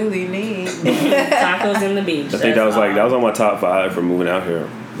girl Julie needs. Tacos in the beach. I think that was on my top 5 for moving out here.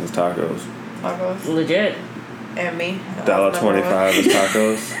 Was tacos. Tacos. Legit. And me. $1.25 is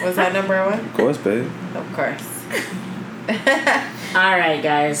tacos. Was that number 1? Of course, babe. Of course. All right,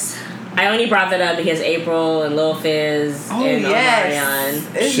 guys. I only brought that up because April and Lil Fizz and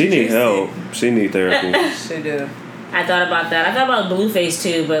Omarion. She need help. She need therapy. She do. I thought about that. I thought about Blueface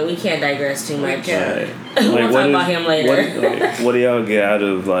too, but we can't digress too much. Right. We'll talk about him later. What do y'all get out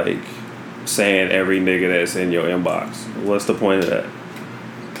of saying every nigga that's in your inbox? What's the point of that?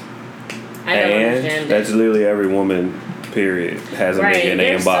 I don't understand that's literally every woman, period, has a nigga in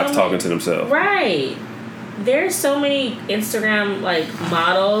their inbox talking to themselves. Right. There's so many Instagram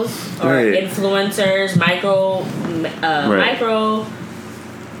models or influencers, micro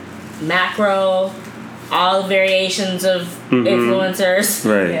macro, all variations of influencers.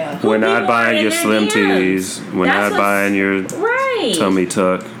 Right. Yeah. We're Who not people buying are your in slim their DMs. tees. We're That's not what's- buying your Right. tummy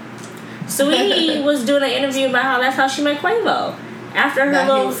tuck. Saweetie was doing an interview about how that's how she met Quavo. After her That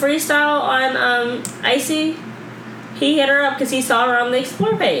little he- freestyle on Icy, he hit her up because he saw her on the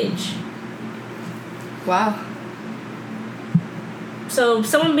Explore page. Wow. So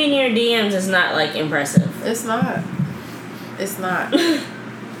someone being in your DMs is not like impressive. It's not. It's not.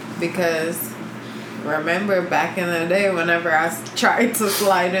 Because remember back in the day whenever I tried to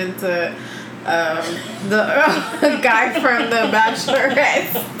slide into the guy from the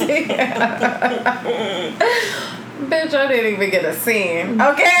Bachelorette. Bitch, I didn't even get a scene.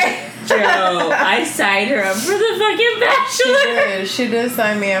 Okay? Joe, I signed her up for the fucking Bachelor. She did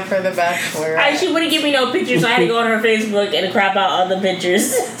sign me up for the Bachelorette. She wouldn't give me no pictures, so I had to go on her Facebook and crop out all the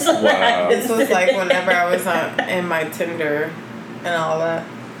pictures. So Wow. This was like whenever I was in my Tinder and all that.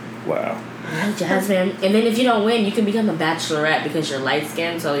 Wow. Alright, Jasmine. And then if you don't win, you can become a bachelorette because you're light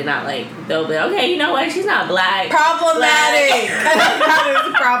skinned, so you're not like, they'll be like, okay, you know what? She's not black. Problematic. That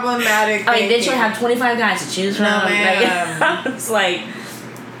is problematic. Like, then she'll thinking. have 25 guys to choose from. No, ma'am. Like, it's like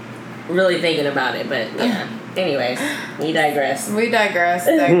really thinking about it, but yeah. Anyways, we digress. We digress.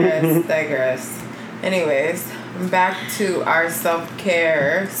 Anyways, back to our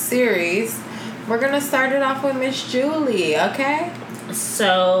self-care series. We're going to start it off with Miss Julie, okay?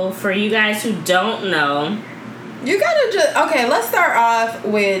 So, for you guys who don't know, You gotta just let's start off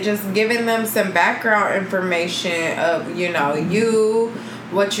with just giving them some background information of you,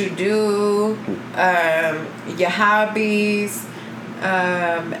 what you do, your hobbies,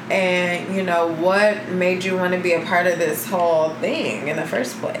 and what made you want to be a part of this whole thing in the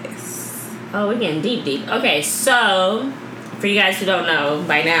first place. oh, we're getting deep. Okay, so for you guys who don't know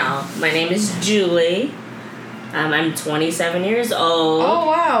by now, my name is Julie. I'm 27 years old. Oh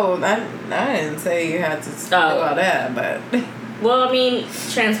wow, I didn't say you had to do all that, but Well, I mean,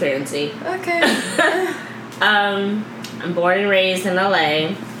 transparency. okay. I'm born and raised in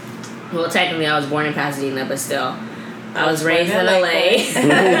LA. Well, technically, I was born in Pasadena, but still, I was raised in LA.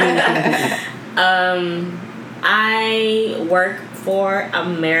 I work for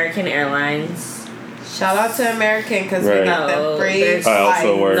American Airlines. Shout out to American because we Right. got No, the free there's- I also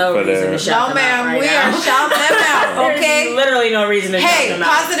flight. work No for reason them. to shout No, them out ma'am, right we now. are shouting them out. Okay. There's literally no reason to shout Hey, them out.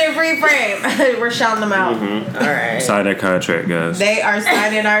 positive reframe. We're shouting them out. All right. Sign that contract, guys. They are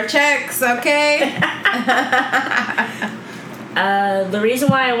signing our checks, okay? The reason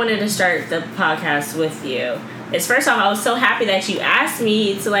why I wanted to start the podcast with you is, first off, I was so happy that you asked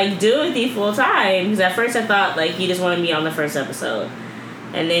me to do it with you full time, because at first I thought you just wanted me on the first episode,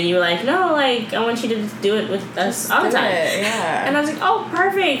 and then you were like, no, I want you to just do it with us all the Do time. it, yeah. And I was like, oh,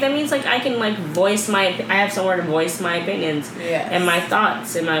 perfect. That means I can voice I have somewhere to voice my opinions Yes. and my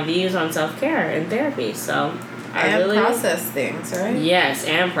thoughts and my views on self-care and therapy. So I And really process things, right? yes,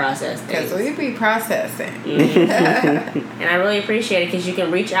 and process Because things. we be processing. And I really appreciate it because you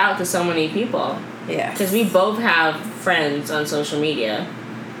can reach out to so many people. Yes. Because we both have friends on social media.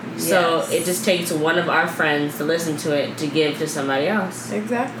 So Yes. it just takes one of our friends to listen to it to give to somebody else.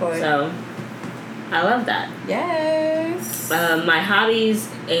 Exactly. So I love that. Yes. My hobbies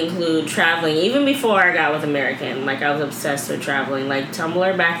include traveling. Even before I got with American, I was obsessed with traveling.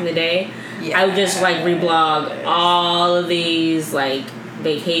 Tumblr back in the day, I would just reblog all of these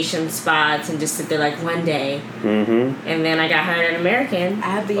vacation spots and just sit there one day. Mm-hmm. And then I got hired at American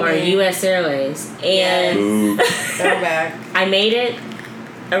I'll be or there. U.S. Airways, and Ooh. Throwback. I made it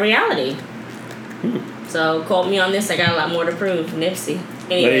a reality. So quote me on this. I got a lot more to prove. Nipsey.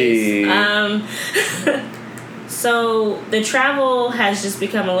 Anyways, Hey. so the travel has just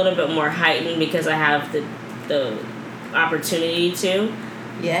become a little bit more heightened because I have the opportunity to.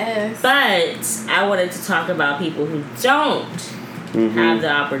 Yes. But I wanted to talk about people who don't have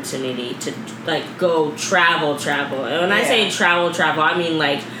the opportunity to go travel. And when I say travel, I mean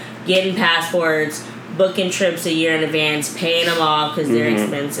getting passports, booking trips a year in advance, paying them off because they're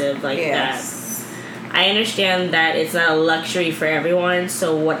expensive, yes. that. I understand that it's not a luxury for everyone,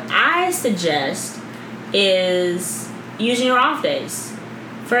 so what I suggest is using your off days.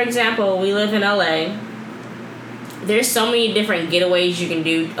 For example, we live in LA. There's so many different getaways you can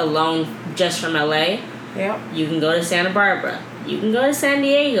do alone just from LA. Yep. You can go to Santa Barbara. You can go to San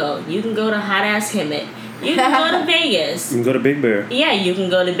Diego. You can go to Hot Ass Hemet. You can go to Vegas. You can go to Big Bear. Yeah, you can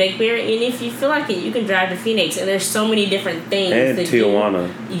go to Big Bear, and if you feel like it, you can drive to Phoenix. And there's so many different things. And to Tijuana.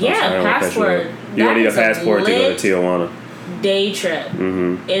 do. Yeah, passport. You don't need a That is passport to go lit to Tijuana. Day trip.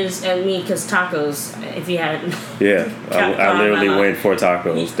 Mm-hmm. Because tacos. If you haven't. Yeah, I literally Mama. went for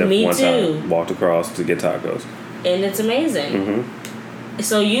tacos. That Me one too. time, walked across to get tacos. And it's amazing. Mm-hmm.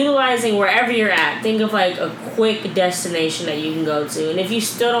 So utilizing wherever you're at, think of like a quick destination that you can go to. And if you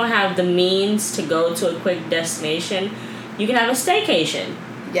still don't have the means to go to a quick destination, you can have a staycation.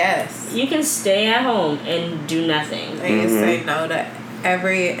 Yes. You can stay at home and do nothing. And you say no to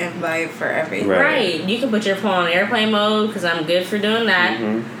every invite for everything. Right. You can put your phone on airplane mode because I'm good for doing that.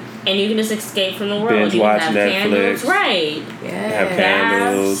 And you can just escape from the world. Binge you watch can have Netflix. Candles. Right. Yeah. Have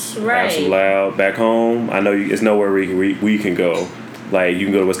candles. Right. Have some loud. Back home, I know it's nowhere we can go. Like, you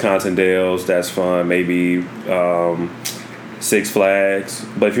can go to Wisconsin Dells. That's fun. Maybe Six Flags.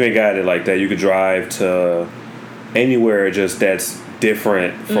 But if you ain't got it like that, you could drive to anywhere just that's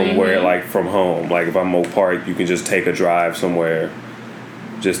different from where, like, from home. Like, if I'm Oak Park, you can just take a drive somewhere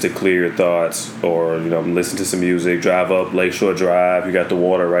just to clear your thoughts, or, you know, listen to some music, drive up Lakeshore Drive. You got the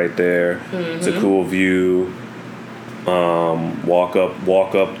water right there. It's a cool view. Walk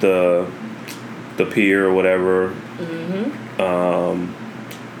up the pier or whatever.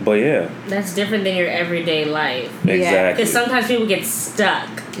 But yeah, that's different than your everyday life. Exactly. Because sometimes people get stuck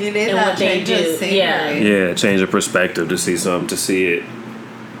You need in that what they change of do. scenery. yeah, change of perspective to see something, to see it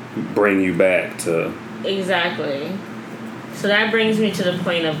bring you back to. Exactly. So that brings me to the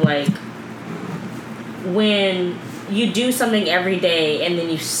point of, like, when you do something every day and then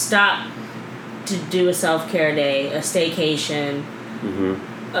you stop to do a self-care day, a staycation,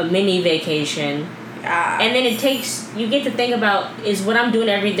 a mini vacation, and then you get to think about, is what I'm doing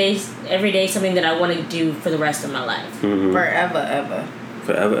every day something that I want to do for the rest of my life? Forever, ever.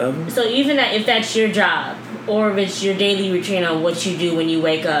 Forever, ever? So even if that's your job, or if it's your daily routine on what you do when you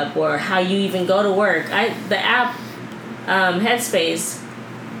wake up, or how you even go to work. The app, Headspace,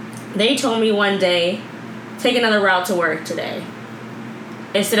 they told me one day, take another route to work today,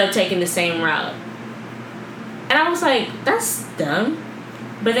 instead of taking the same route. And I was like, that's dumb.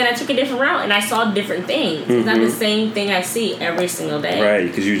 But then I took a different route and I saw different things. It's not the same thing I see every single day. Right,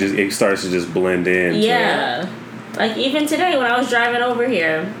 because it starts to just blend in. Yeah. Like, even today when I was driving over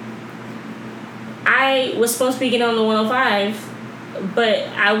here, I was supposed to be getting on the 105, but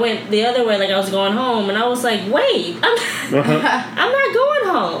I went the other way, like I was going home, and I was like, wait, I'm not going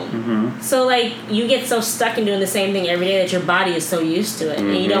home. So, like, you get so stuck in doing the same thing every day that your body is so used to it.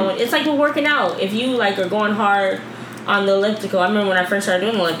 And you don't, it's like working out. If you, like, are going hard on the elliptical, I remember when I first started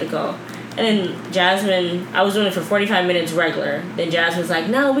doing the elliptical, and then Jasmine, I was doing it for 45 minutes regular. Then Jasmine's like,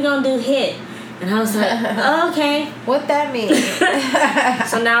 no, we're going to do HIIT. And I was like, oh, okay. What that mean?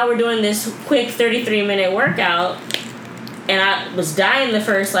 So now we're doing this quick 33-minute workout. And I was dying the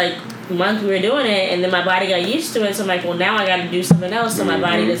first, like, month we were doing it. And then my body got used to it. So I'm like, well, now I got to do something else so my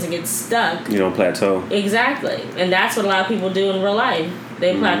body doesn't get stuck. You don't plateau. Exactly. And that's what a lot of people do in real life.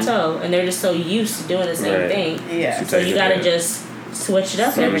 They plateau. And they're just so used to doing the same thing. Yeah. So you got to just switch it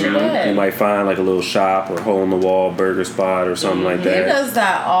up every now and then. You might find like a little shop or hole in the wall burger spot or something like that. He does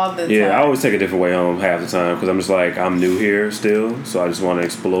that all the time. Yeah, I always take a different way home half the time because I'm just like, I'm new here still, so I just want to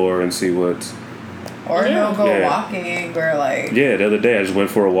explore and see what's. Or he'll go walking or like. Yeah, the other day I just went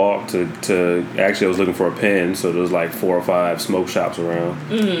for a walk to actually I was looking for a pen, so there was like 4 or 5 smoke shops around,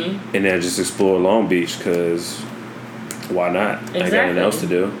 and then I just explore Long Beach because why not? I ain't got nothing else to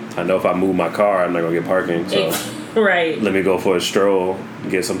do. I know if I move my car, I'm not gonna get parking, so. Right. Let me go for a stroll,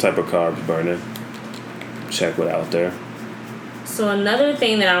 get some type of carbs burning, check what's out there. So another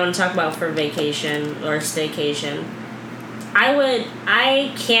thing that I want to talk about for vacation or staycation,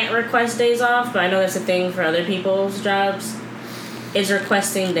 I can't request days off, but I know that's a thing for other people's jobs, is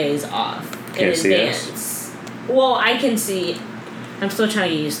requesting days off in advance. Well, I can see, I'm still trying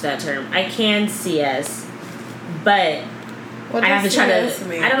to get used to that term. I can CS, but I have to try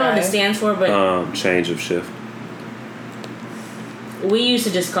to, I don't know what it stands for, but. Change of shift. We used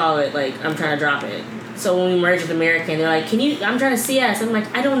to just call it, like, I'm trying to drop it. So when we merged with American, they're like, I'm trying to CS. I'm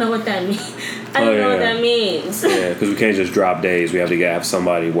like, I don't know what that means. I don't know what that means. Yeah, because we can't just drop days. We have to have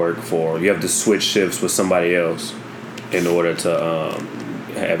somebody work for. You have to switch shifts with somebody else in order to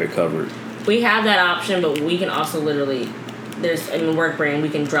have it covered. We have that option, but we can also literally, in WorkBrain, we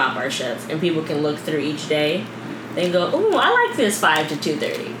can drop our shifts. And people can look through each day. They can go, ooh, I like this 5 to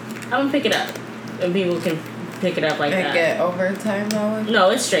 2:30. I'm going to pick it up. And people can pick it up like that. And get overtime hours?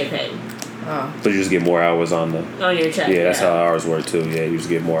 No, it's straight pay. Oh. But you just get more hours on your check. Yeah, that's how ours work too. Yeah, you just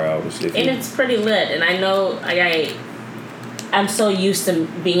get more hours. And it's pretty lit. And I know I'm so used to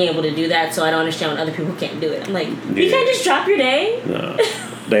being able to do that, so I don't understand when other people can't do it. I'm like, you can't just drop your day? No.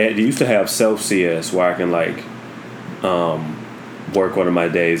 They used to have self-CS where I can like work one of my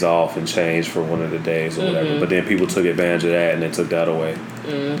days off and change for one of the days or whatever. But then people took advantage of that and they took that away.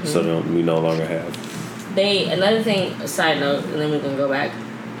 So we no longer have. Another thing, side note, and then we can go back.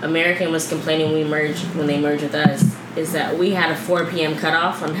 American was complaining when they merged with us is that we had a 4 p.m.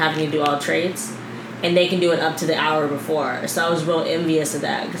 cutoff on having to do all trades, and they can do it up to the hour before. So I was real envious of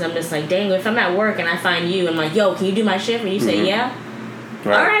that because I'm just like, dang, if I'm at work and I find you, I'm like, yo, can you do my shift? And you say, yeah.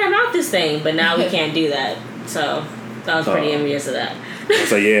 Right. All right, I'm out this thing. But now we can't do that. So I was pretty envious of that.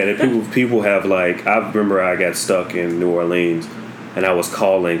 So yeah, people have like, I remember I got stuck in New Orleans and I was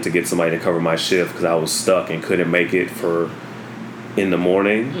calling to get somebody to cover my shift because I was stuck and couldn't make it for in the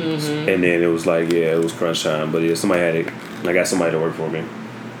morning. Mm-hmm. And then it was like, yeah, it was crunch time. But yeah, somebody had it. I got somebody to work for me.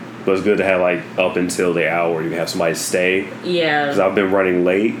 But it's good to have like up until the hour you can have somebody stay. Yeah. Because I've been running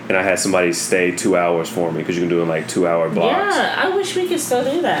late and I had somebody stay 2 hours for me because you can do it in like 2 hour blocks. Yeah, I wish we could still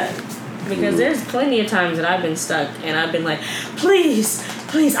do that. Because there's plenty of times that I've been stuck and I've been like, please,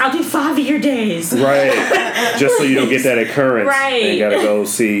 I'll do 5 of your days. Right. Just so you don't get that occurrence. Right. And you gotta go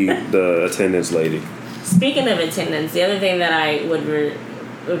see the attendance lady. Speaking of attendance, the other thing that I would,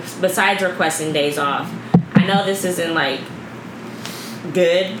 besides requesting days off, I know this isn't like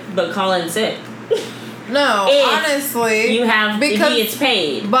good, but call in sick. No, honestly. You have, because it's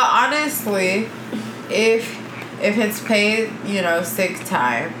paid. But honestly, if it's paid, sick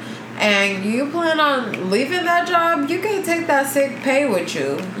time, and you plan on leaving that job, you can take that sick pay with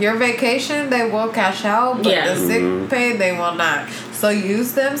you. Your vacation, they will cash out, but the sick pay, they will not. So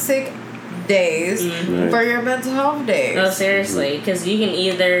use them sick days for your mental health days. No, seriously, because you can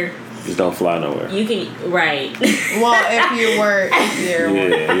either... Just don't fly nowhere. You can... Right. Well, if you work...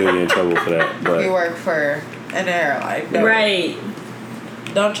 Yeah, you'll get in trouble for that. But you work for an airline. Right.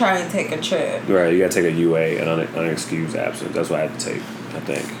 Don't try and take a trip. Right, you gotta take a UA, an unexcused absence. That's what I have to take, I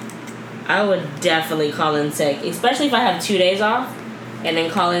think. I would definitely call in sick, especially if I have 2 days off, and then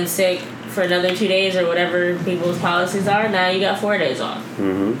call in sick for another 2 days or whatever people's policies are. Now you got 4 days off.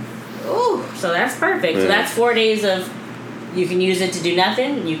 Mm-hmm. Ooh, so that's perfect. Yeah. So that's 4 days of, you can use it to do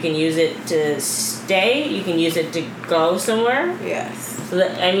nothing, you can use it to stay, you can use it to go somewhere. Yes. So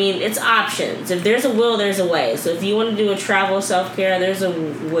that, I mean, it's options. If there's a will, there's a way. So if you want to do a travel self-care, there's a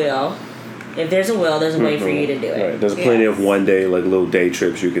will. If there's a will, there's a way for you to do it. Right. There's plenty of one day, like little day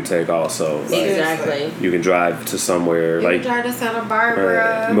trips you can take also. Like, exactly. You can drive to somewhere. You can drive to Santa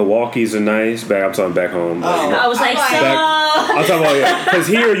Barbara. Milwaukee's are nice. I'm talking back home. Oh. I was like, I'm talking about, because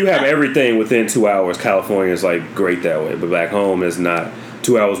here you have everything within 2 hours. California is like great that way. But back home it's not.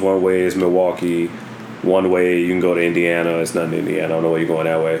 2 hours one way is Milwaukee. One way you can go to Indiana. It's not in Indiana. I don't know where you're going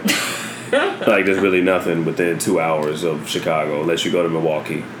that way. Like, there's really nothing within 2 hours of Chicago unless you go to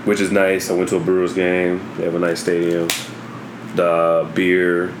Milwaukee, which is nice. I went to a Brewers game. They have a nice stadium. The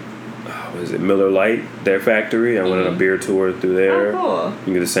beer, what is it, Miller Lite, their factory. I went on a beer tour through there. Oh, cool. You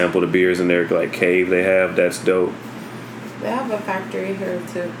can get to sample the beers in their like cave they have. That's dope. They have a factory here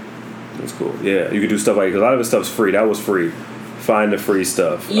too. That's cool. Yeah, you can do stuff like, because a lot of the stuff's free. That was free. Find the free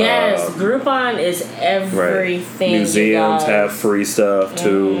stuff. Yes, Groupon is everything. Right. Museums have free stuff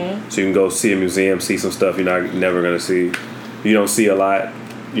too, so you can go see a museum, see some stuff you're never gonna see. You don't see a lot.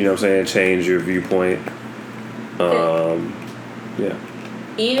 You know what I'm saying? Change your viewpoint. Yeah.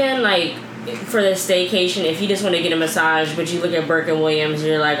 Even like for the staycation, if you just want to get a massage, but you look at Burke and Williams,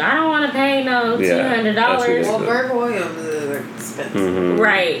 you're like, I don't want to pay no $200. Well, Burke Williams is expensive,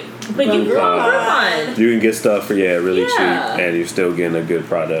 right? But you Groupon. You can get stuff for really cheap, and you're still getting a good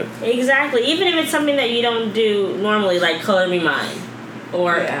product. Exactly. Even if it's something that you don't do normally, like Color Me Mine,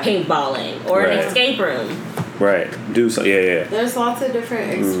 or paintballing, or an escape room. Right. Do so. Yeah. There's lots of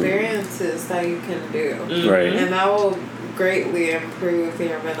different experiences that you can do. Right. And that will greatly improve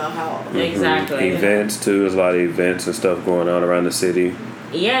your mental health. Exactly. Events too. There's a lot of events and stuff going on around the city.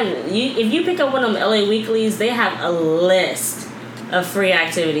 Yeah. If you pick up one of them LA Weeklies, they have a list of free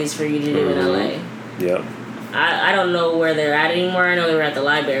activities for you to do in LA. Yep. I don't know where they're at anymore. I know they were at the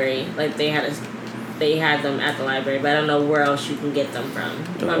library. Like they had them at the library, but I don't know where else you can get them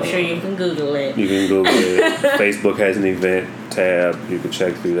from. I'm sure you can Google it. You can Google it. Facebook has an event tab. You can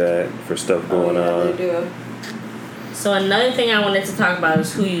check through that for stuff going on. They do. So another thing I wanted to talk about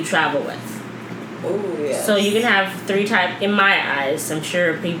is who you travel with. Oh, yes. So you can have 3 types, in my eyes. I'm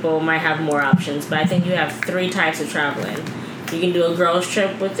sure people might have more options, but I think you have 3 types of traveling. You can do a girls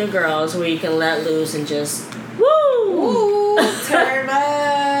trip with your girls where you can let loose and just woo, turn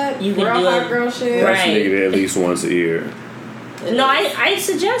up. You can do a girl shit. That's needed at least once a year. No, I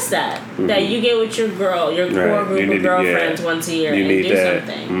suggest that you get with your core group of girlfriends once a year and do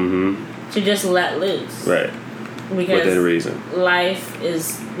something to just let loose. Right. Because within reason. Life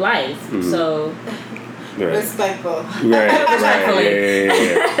is life, so respectful. Right.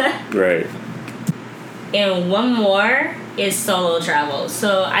 Right. And one more is solo travel.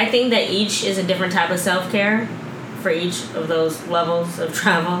 So I think that each is a different type of self-care for each of those levels of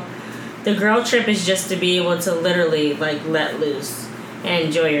travel. The girl trip is just to be able to literally like let loose and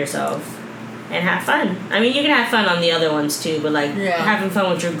enjoy yourself and have fun. I mean, you can have fun on the other ones too, but like having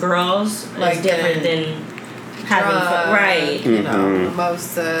fun with your girls like is different than having fun. Right. You know,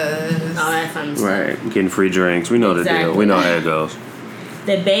 mimosas. All that fun stuff. Right. Getting free drinks. We know the deal. We know how it goes.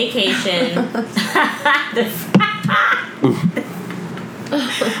 The vacation.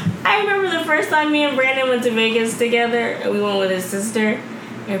 I remember the first time me and Brandon went to Vegas together, and we went with his sister,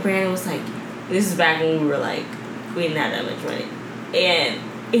 and Brandon was like, this is back when we were like, we didn't have that much money, and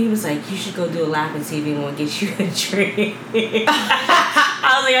he was like, you should go do a lap and see if anyone gets you a drink.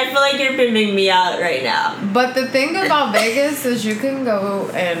 I was like, I feel like you're pimping me out right now. But the thing about Vegas is you can go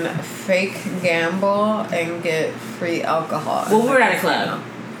and fake gamble and get free alcohol. Well, we were at a club.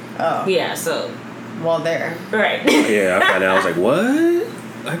 Oh. Yeah, so. Well, there. Right. Yeah, I found out. I was like,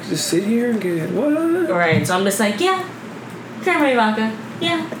 what? I could just sit here and get what? Right, so I'm just like, yeah, cranberry vodka.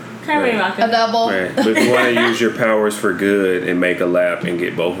 Yeah, cranberry vodka. A double. Right. But if you want to use your powers for good and make a lap and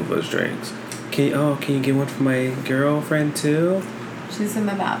get both of us drinks, can you get one for my girlfriend too? She's in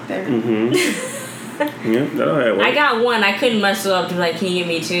the bathroom. Mm-hmm. Yep, that'll have I got one. I couldn't muscle up to be like, can you get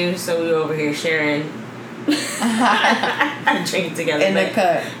me two? So we were over here sharing a drink together. In the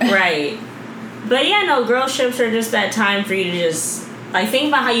cut. Right. But yeah, no, girl trips are just that time for you to just, like, think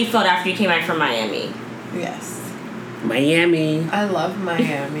about how you felt after you came back from Miami. Yes. Miami. I love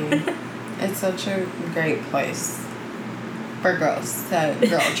Miami. It's such a great place for girls. That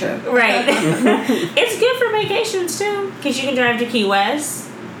girl trip. Right. It's good for vacations, too. Because you can drive to Key West.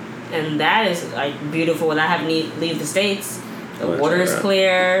 And that is, like, beautiful without having to leave the States. The water is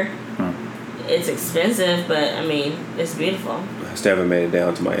clear. It's expensive, but, I mean, it's beautiful. I still haven't made it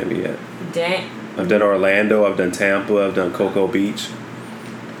down to Miami yet. Dang. I've done Orlando, I've done Tampa, I've done Cocoa Beach.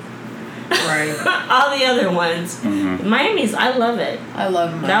 Right. All the other ones. Mm-hmm. Miami's, I love it. I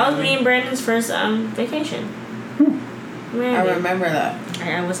love Miami. That was me and Brandon's first vacation. Miami. I remember that.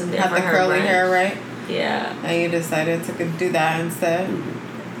 I wasn't there Had for the her curly brunch. hair, right? Yeah. And you decided to do that instead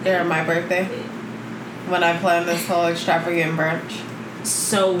during my birthday when I planned this whole extravagant brunch.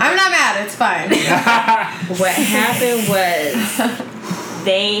 So I'm not mad. It's fine. what happened was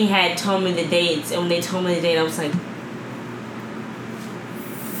they had told me the dates, and when they told me the date, I was like,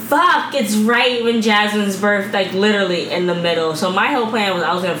 fuck, it's right when Jasmine's birth, like literally in the middle. So my whole plan was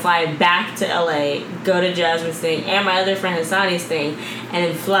I was going to fly back to LA, go to Jasmine's thing, and my other friend Hassani's thing, and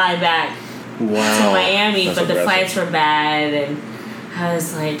then fly back to Miami, That's but the aggressive. flights were bad, and I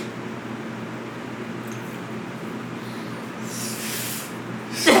was like,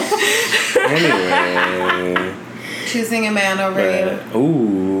 Anyway. Choosing a man over you.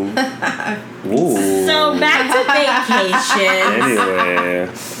 Ooh. Ooh. so back to vacations. Anyway.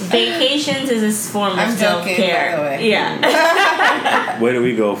 Vacations is a form of I'm joking, self-care. by the way. Yeah. Where did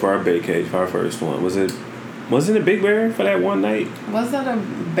we go for our vacation, for our first one? Wasn't it Big Bear for that one night? Wasn't a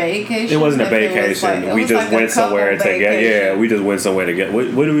vacation? It wasn't a If it was vacation. like- it We was just like a went somewhere couple together. Yeah, vacation. we just went somewhere together.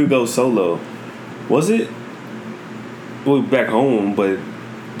 Where did we go solo? Was it? Well, back home, but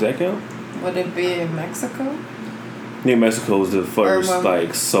did that count? Would it be in Mexico? I think Mexico was the first, when-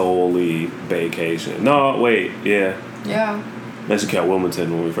 like, solely vacation. No, wait, yeah. Yeah. Let's count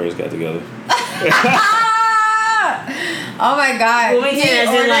Wilmington when we first got together. Oh my God. Wilmington He as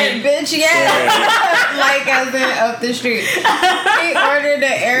in, ordered, like- bitch, yeah. Like as in up the street. He ordered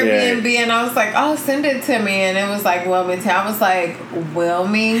an Airbnb and I was like, oh, send it to me. And it was like Wilmington. I was like,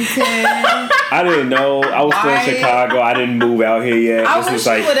 Wilmington? I didn't know. I was still in Why? Chicago. I didn't move out here yet. I This wish was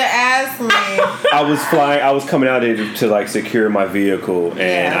you like would have asked me. I was flying. I was coming out there to like secure my vehicle, and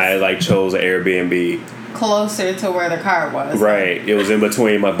Yes. I like chose an Airbnb. Closer to where the car was. Right, it was in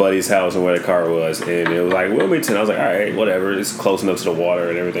between my buddy's house and where the car was, and it was like Wilmington. I was like, all right, whatever. It's close enough to the water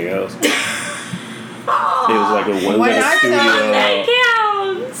and everything else. It was like a When I studio. That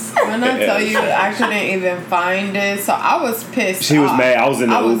counts. When I tell you, I couldn't even find it, so I was pissed. She was off. mad. I was in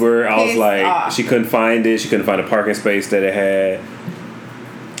the Uber. I was pissed like, off. she couldn't find it. She couldn't find a parking space that it had.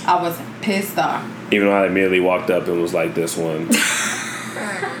 I was pissed off. Even though I immediately walked up and was like, this one.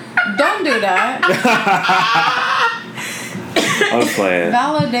 Don't do that. I was playing.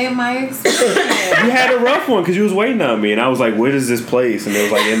 Validate my experience. You had a rough one because you was waiting on me, and I was like, "Where is this place?" And it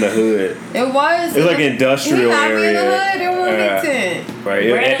was like in the hood. It was. It was like industrial He had me in the area. hood in Wilmington. Right.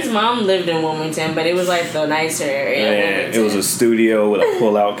 Brandon's mom lived in Wilmington, but it was like the nicer area. of Man, it Wilmington. was a studio with a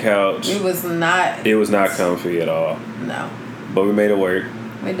pull-out couch. It was not. It was not comfy at all, No, but we made it work.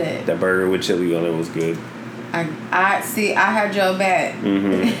 we did. That burger with chili on it was good. I see. I had your back.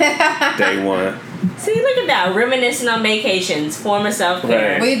 Mm-hmm. Day one. See, look at that. Reminiscing on vacations. Form of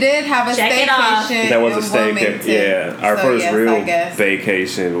self-care. Right. We did have a Check it off. staycation. That was a in staycation. Wilmington. Yeah, our So, first yes, real I guess.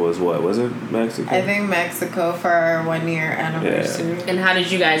 vacation was what? Was it Mexico? I think Mexico for our 1 year anniversary. And how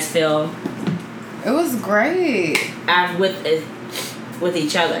did you guys feel It was great. with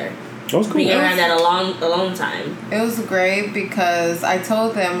each other? That was cool. Being around that alone time. It was great because I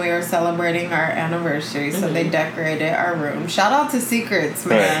told them we were celebrating our anniversary, so they decorated our room. Shout out to Secrets,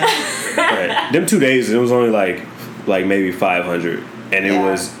 man. Right. Them 2 days, it was only like maybe 500, and it Yeah.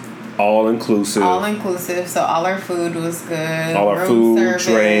 was all inclusive. All inclusive, so all our food was good. All our room food, service,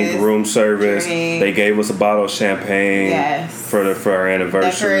 drink, room service. drink. They gave us a bottle of champagne. Yes. For our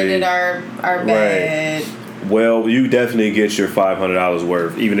anniversary. Decorated our bed. Well, you definitely get your $500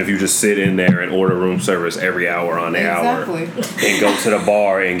 worth, even if you just sit in there and order room service every hour on the hour, and go to the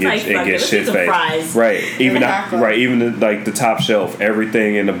bar and get shit faced. Right. Even the top shelf,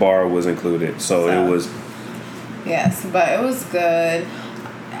 everything in the bar was included. So it was. Yes, but it was good.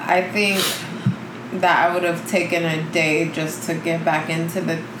 I think that I would have taken a day just to get back into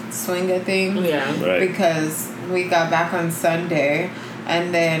the swing of things. Yeah. Right. Because we got back on Sunday,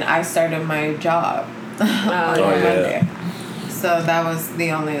 and then I started my job on Monday. So that was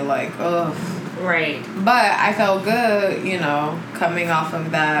the only ugh. Right. But I felt good, coming off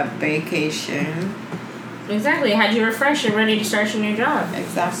of that vacation. Exactly. Had you refreshed and ready to start your new job.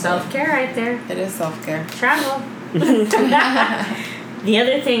 Exactly. Self-care right there. It is self-care. Travel. The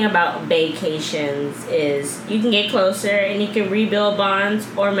other thing about vacations is you can get closer and you can rebuild bonds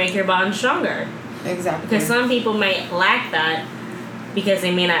or make your bonds stronger. Exactly. Because some people might lack that because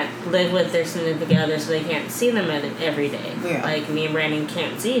they may not live with their significant other, so they can't see them every day. Yeah. Like me and Brandon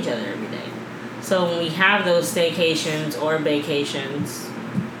can't see each other every day. So when we have those staycations or vacations,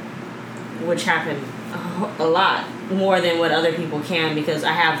 which happen a lot more than what other people can because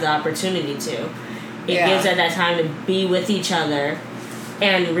I have the opportunity to, it gives us that time to be with each other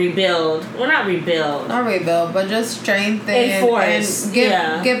and rebuild. Well, not rebuild, but just strengthen and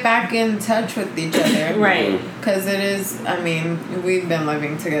get back in touch with each other. Right. Because it is, we've been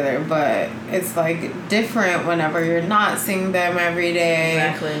living together, but it's different whenever you're not seeing them every day.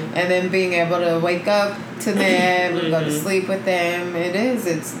 Exactly. And then being able to wake up to them and go to sleep with them.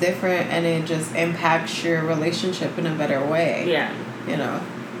 It's different, and it just impacts your relationship in a better way. Yeah.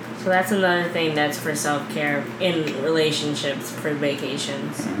 So that's another thing that's for self-care in relationships for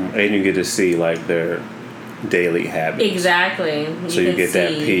vacations. Mm-hmm. And you get to see their daily habits. Exactly. So you get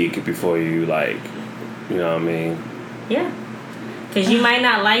that peek before you you know what I mean? Yeah. Because you might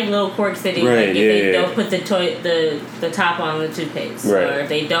not like little quirks that they if they don't put the top on the toothpaste, or if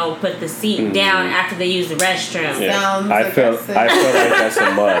they don't put the seat down after they use the restroom. Yeah. I felt like that's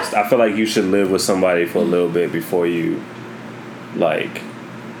a must. I feel like you should live with somebody for a little bit before you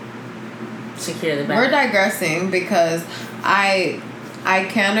secure the back. We're digressing because I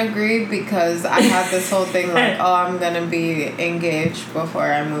can agree because I have this whole thing I'm gonna be engaged before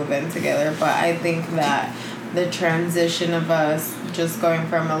I move in together, but I think that the transition of us just going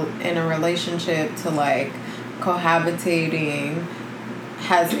from in a relationship to cohabitating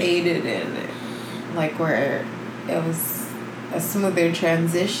has aided in it, where it was a smoother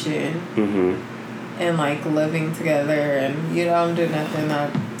transition. Mm-hmm. And living together, and you don't do nothing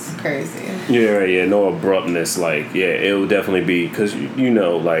that's crazy. Yeah, no abruptness. It will definitely be because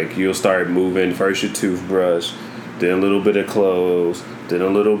you'll start moving first your toothbrush, then a little bit of clothes, then a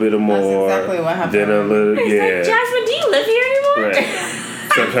little bit of more. That's exactly what happened. Then a little, Jasmine, do you live here anymore? Right.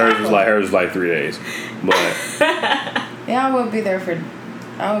 Except hers was 3 days, but yeah, I would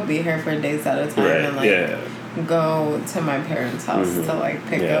be here for days at a time, and go to my parents' house to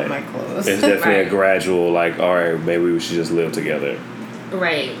pick up my clothes. It's definitely a gradual all right, maybe we should just live together.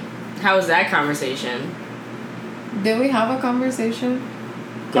 Right. How was that conversation? Did we have a conversation?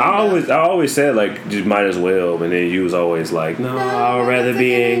 I always said just might as well, and then you was always no, I would rather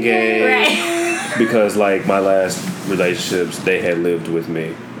be engaged. Right. Because my last relationships, they had lived with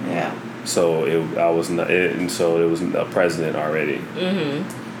me. Yeah. So it was a precedent already.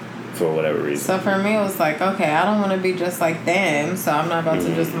 Mm-hmm. For whatever reason. So for me, it was okay, I don't want to be just like them, so I'm not about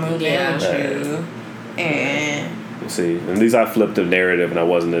to just move in with you. And see, at least I flipped the narrative, and I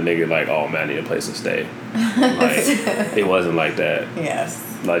wasn't a nigga oh man, I need a place to stay. It wasn't like that. Yes.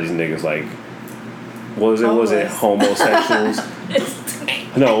 These niggas was it homosexuals?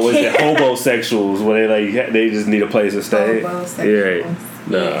 No, was it homosexuals where they just need a place to stay? Homosexuals. Yeah.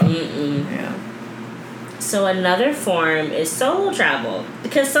 No. Yeah. So another form is solo travel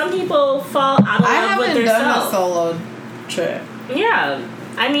because some people fall out of love with their self. I haven't done a solo trip. Yeah,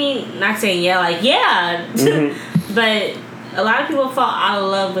 not saying but a lot of people fall out of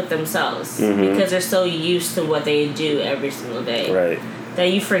love with themselves because they're so used to what they do every single day. Right. That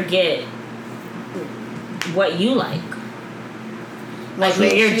you forget what you like. Like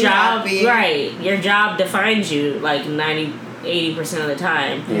your job, happy. right? Your job defines you like 80% of the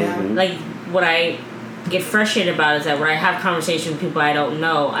time. Yeah. Like what I get frustrated about is that when I have conversations with people I don't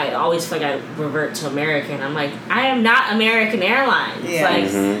know, I always feel like I revert to American. I'm like, I am not American Airlines. Yeah.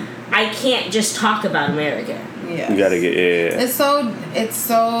 Like I can't just talk about American. Yeah. You gotta get It's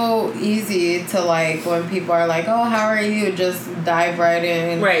so easy to like when people are like, "Oh, how are you?" Just dive right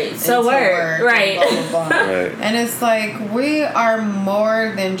in. Right. So into work. Right. And, blah, blah, blah. Right. And it's like we are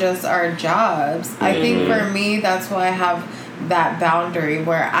more than just our jobs. I think for me, that's why I have that boundary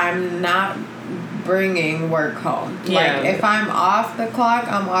where I'm not bringing work home. Yeah. Like if I'm off the clock,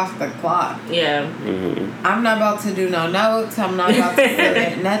 I'm off the clock. Yeah. I'm not about to do no notes. I'm not about to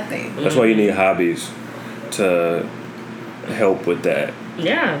submit nothing. That's why you need hobbies to help with that.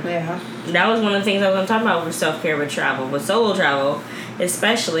 Yeah. Yeah. That was one of the things I was going to talk about with self-care with travel. With solo travel,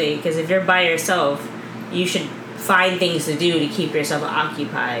 especially, because if you're by yourself, you should find things to do to keep yourself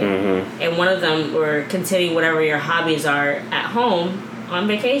occupied. And one of them, or continue whatever your hobbies are at home on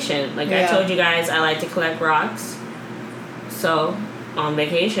vacation. Like I told you guys, I like to collect rocks. So, on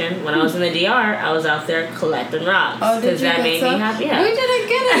vacation, when I was in the DR, I was out there collecting rocks. Oh, did you that get made some? me happy. Yeah. We didn't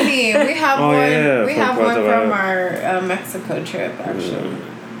get any. We have one. yeah, We from have one Puerto from Vallarta. our Mexico trip, actually.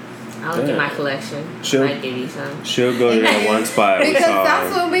 I'll look at my collection. She'll- Might give you some. She'll go to that one spot. we Because saw.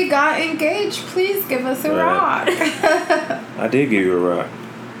 that's when we got engaged. Please give us a rock. I did give you a rock.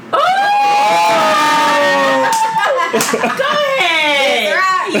 Go ahead!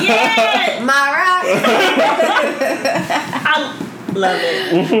 Rock. Yeah! My rock. I love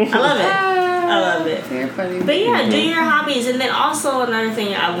it. I love it. I love it. You're funny. But yeah, do your hobbies. And then also another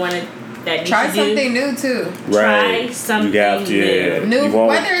thing I wanted that you Try should do. something new too. Try something You got to, yeah. New, You won't-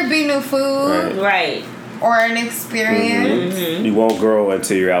 whether it be new food Right. or an experience. You won't grow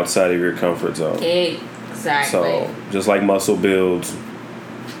until you're outside of your comfort zone. Exactly. So just like muscle builds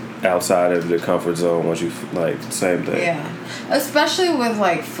outside of the comfort zone, once you like same thing. Yeah. Especially with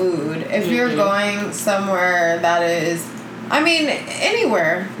like food. If you're going somewhere that is, I mean,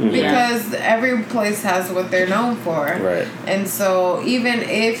 anywhere, because every place has what they're known for. Right. And so even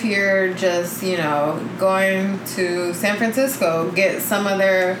if you're just, you know, going to San Francisco, get some of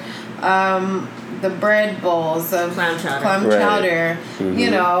their, the bread bowls of Clam chowder. Right. chowder, you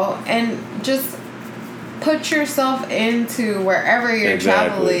know, and just put yourself into wherever you're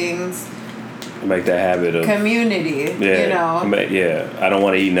Exactly. traveling Make that habit of community, yeah. you know. Yeah. I don't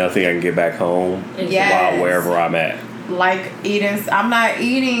want to eat nothing. I can get back home Yes. while wherever I'm at. Like I'm not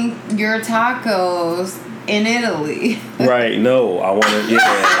eating your tacos in Italy. Right. No. I want to. Yeah.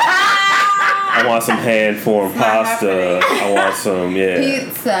 I want some hand-formed not pasta. I want some,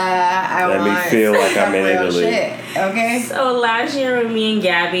 Pizza. I Let me want feel like I'm some in real Italy. shit, okay? So last year when me and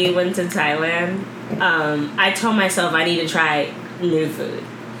Gabby went to Thailand, I told myself I need to try new food.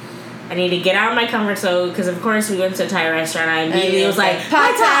 I need to get out of my comfort zone because, of course, we went to a Thai restaurant. I immediately was like,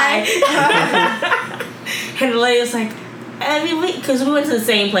 Pad Thai. And the lady was like, because we went to the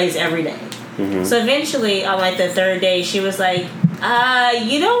same place every day. So eventually, on like the third day, she was like, you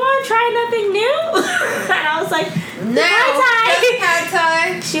don't want to try nothing new? And I was like, No, Pad Thai. Pad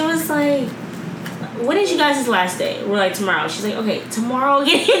Thai. She was like, when is you guys' last day? We're like, tomorrow. She's like, okay, tomorrow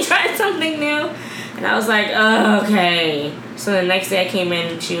can you try something new? And I was like, oh, okay. So the next day I came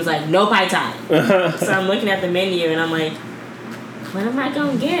in, she was like, no Pad Thai. So I'm looking at the menu and I'm like, what am I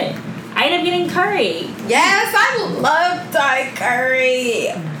going to get? I ended up getting curry. Yes, I love Thai curry.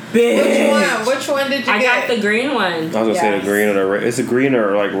 Bitch. Which one did you I get? got the green one. I was gonna say Yes. the green or the red. It's a green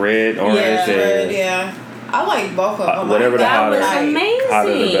or like red, orange. Yeah, Red, yeah. I like both of them. Whatever the That hotter. was Like, amazing.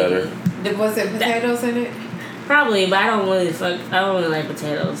 Hotter the better. Was it potatoes in it? Probably, but I don't really like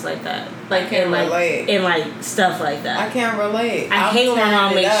potatoes like that. Like can't in like relate. in like stuff like that. I can't relate. I I'm hate when my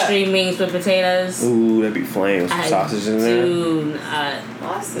mom tearing it makes up. string beans with potatoes. Ooh, that'd be flame. Some I sausage in there. do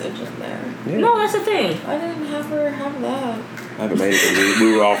Sausage in there. Yeah. No, that's the thing. I didn't ever have that. I haven't made it 'cause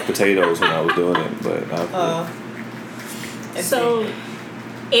we were off potatoes when I was doing it, but So,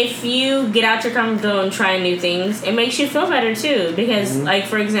 if you get out your comfort zone and try new things, it makes you feel better too. Because, like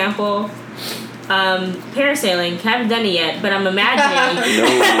for example, parasailing, haven't done it yet, but I'm imagining.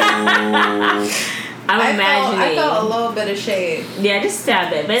 no. I'm imagining. I felt a little bit of shade. Yeah, just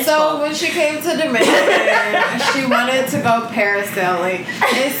stab it. But it's So cool. when she came to Dominican, she wanted to go parasailing.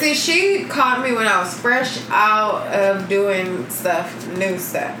 And see, she caught me when I was fresh out of doing new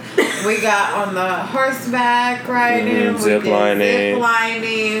stuff. We got on the horseback riding, zip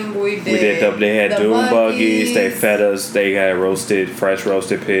lining. we did They had the dune buggies. They buggies. fed us. They had fresh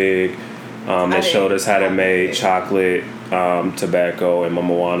roasted pig. They showed us how to make chocolate, tobacco, and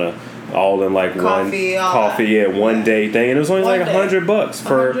mamajuana, all in like Coffee, all coffee. that. Yeah, one day thing, and it was only One like day. $100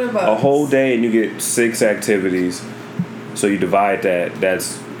 for $100. a whole day, and you get 6 activities. So you divide that.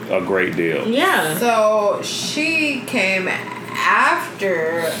 That's a great deal. Yeah. So she came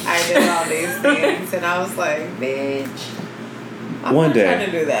after I did all these things, and I was like, bitch. I'm One not day. trying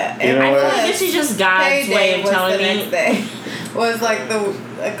to do that. You know I what? feel like this is just God's Payday way of was telling the me. next day. Was like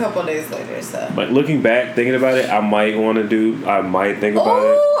a couple days later. So. But looking back, thinking about it, I might think about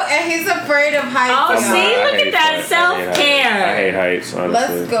it. Ooh, and he's afraid of heights. Oh, y'all. see? I look hate at that heights. self-care. I hate heights,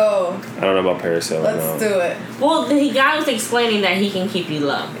 honestly. Let's go. I don't know about parasailing. Let's do it. Well, the guy was explaining that he can keep you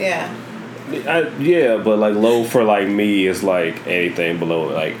low. Yeah. Yeah, but like low for like me is like anything below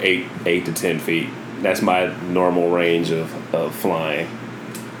like 8 to 10 feet. That's my normal range of flying.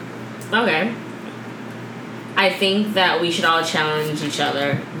 Okay. I think that we should all challenge each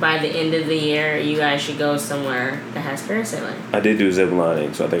other. By the end of the year, you guys should go somewhere that has parasailing. I did do zip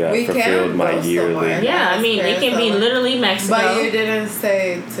lining, so I think I We can fulfilled my go yearly. somewhere. Yeah, I mean, it can be Parasailing. literally Mexico. But you didn't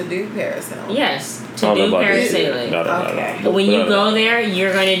say to do parasailing. Yes, I to don't know do about this. parasailing. No. Okay. But when you go there,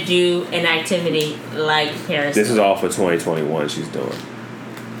 you're going to do an activity like parasailing. This is all for 2021. She's doing.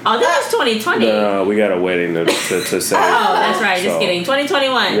 Oh, this is 2020. No, we got a wedding to say. Oh, that's right. Just So, kidding.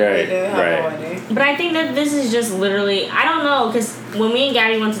 2021. We Right, do have a right. wedding. But I think that this is just literally, I don't know, because when me and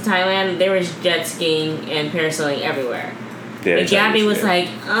Gabby went to Thailand, there was jet skiing and parasailing everywhere. Yeah, But Gabby was yeah. like,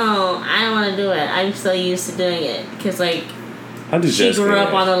 oh, I don't want to do it. I'm so used to doing it. Because, like, I do she jet grew up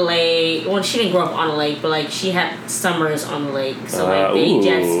skiing. on a lake. Well, she didn't grow up on a lake, but, like, she had summers on the lake. So, like, they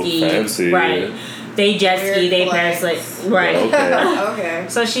jet ski. Fancy. Right. They jet ski, Weird they flex. parasail. Right. Okay. Okay.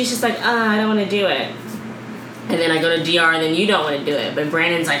 So she's just like, I don't want to do it. And then I go to DR, and then you don't want to do it. But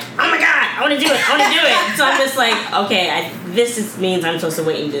Brandon's like, oh my God, I want to do it. I want to do it. So I'm just like, okay, means I'm supposed to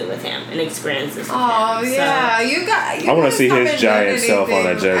wait and do it with him and experience this with Oh him. So- yeah, you I wanna guys see his haven't giant done self on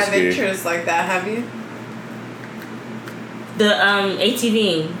that jet ski. Adventures like that, have you? The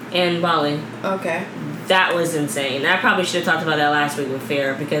ATV in Bali, Okay. that was insane. I probably should have talked about that last week with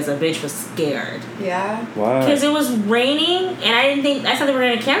Fair because a bitch was scared. Yeah. Why? Because it was raining and I thought they were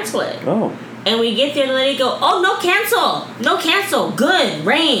going to cancel it. Oh. And we get there and the lady go, oh, no cancel, good,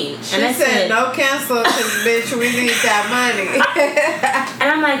 rain. She And I said, no cancel, because bitch, we need that money. And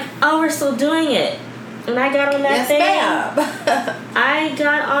I'm like, oh, we're still doing it. And I got on that yes, thing. ma'am. I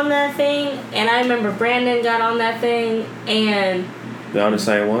got on that thing, and I remember Brandon got on that thing, and They're on the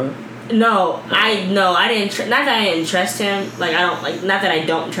same one? I didn't. Not that I didn't trust him. Like not that I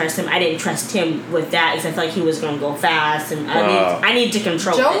don't trust him. I didn't trust him with that because I felt like he was gonna go fast, and I need to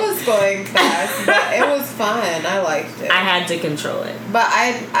control Joe it. was going fast, but it was fun. I liked it. I had to control it. But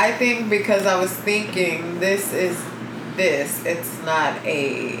I think because I was thinking it's not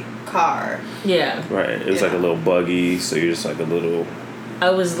a car. Yeah, Right. It was like a little buggy, so you're just like a little. I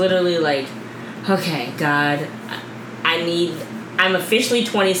was literally like, okay, God, I'm officially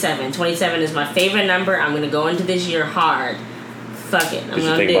 27. 27 is my favorite number. I'm gonna go into this year hard. Fuck it. I'm Did you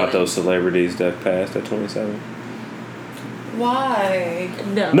gonna think do about it. those celebrities that passed at 27? Why?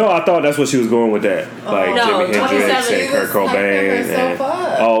 No, I thought that's what she was going with that. Like No, Jimi Hendrix 27. and Kurt She was hyping Cobain. herself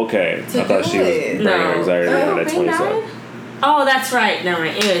up Oh, okay. to I thought do she was it. bringing No. her anxiety Kurt down at Cobain 27. died? Oh, that's right. Never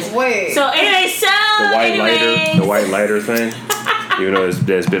mind. Anyways. Wait. So anyway, The white lighter thing. Even though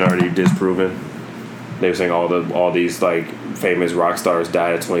that's been already disproven. They were saying all these like famous rock stars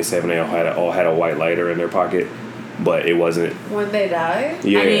died at 27. They all had a white lighter in their pocket, but it wasn't. When they die?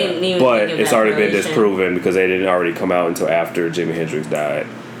 Yeah, I didn't even but think of it's that already been relation. disproven because they didn't already come out until after Jimi Hendrix died.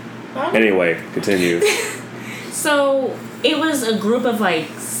 Anyway, continue. So it was a group of like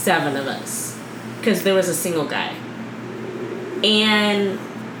 7 of us, because there was a single guy, and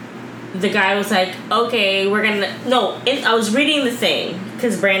the guy was like, "Okay, we're gonna." No, I was reading the thing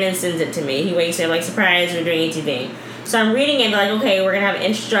because Brandon sends it to me. He wakes me up like, "Surprise, we're doing ATV." So I'm reading it like, "Okay, we're gonna have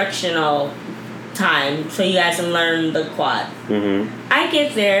instructional time so you guys can learn the quad." Mm-hmm. I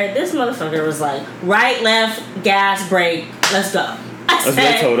get there, this motherfucker was like, "Right, left, gas, brake, let's go." That's what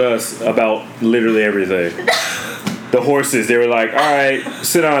they told us about literally everything. The horses, they were like, "All right,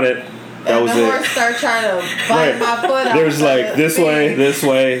 sit on it." That and was the it. horse start trying to bite my foot out. They was like, this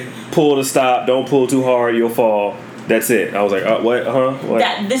way, pull to stop, don't pull too hard, you'll fall. That's it. I was like, what? Huh? What?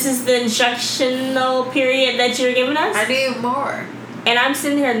 That this is the instructional period that you're giving us? I need more. And I'm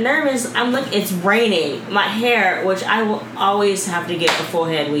sitting here nervous. I'm like, it's raining. My hair, which I will always have to get a full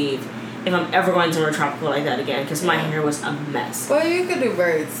head weave if I'm ever going to a tropical like that again, because my hair was a mess. Well, you could do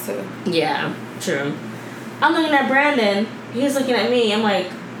braids too. Yeah, true. I'm looking at Brandon. He's looking at me. I'm like,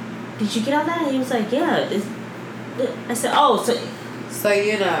 did you get all that? He was like, yeah. I said, oh, so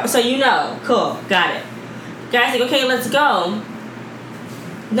you know. So you know. Cool. Got it. Guys like, okay, let's go.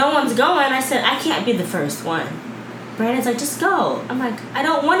 No one's going. I said, I can't be the first one. Brandon's like, just go. I'm like, I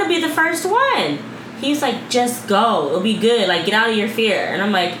don't want to be the first one. He's like, just go. It'll be good. Like, get out of your fear. And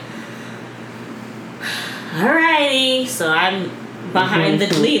I'm like, alrighty. So I'm behind the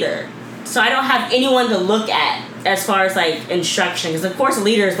leader. So I don't have anyone to look at as far as, like, instruction. Because, of course, the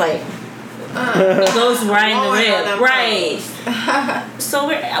leader's like, goes right in the rib. Right. So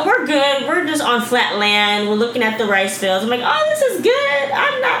we're good. We're just on flat land. We're looking at the rice fields. I'm like, oh, this is good.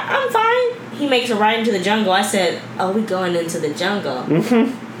 I'm fine. He makes a ride into the jungle. I said, oh, we going into the jungle.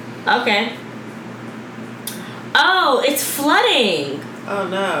 Okay. Oh, it's flooding. Oh,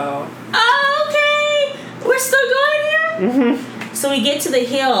 no. Oh, okay. We're still going here? So we get to the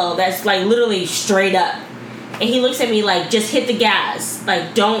hill that's, like, literally straight up. And he looks at me like, just hit the gas.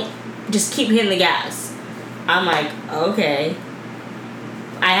 Like, just keep hitting the gas. I'm like, okay.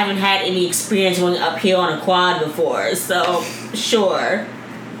 I haven't had any experience going uphill on a quad before, so sure.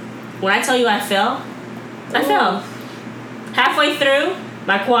 When I tell you I fell, I fell. Halfway through,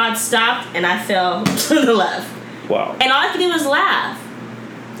 my quad stopped and I fell to the left. Wow. And all I could do was laugh.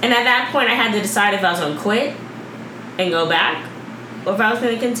 And at that point, I had to decide if I was going to quit and go back or if I was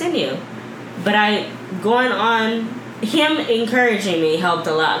going to continue. But going on, him encouraging me helped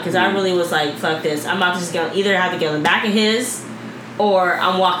a lot because I really was like, fuck this. I'm about to just either have to get on the back of his or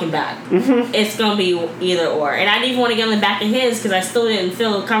I'm walking back. It's going to be either or. And I didn't even want to get on the back of his because I still didn't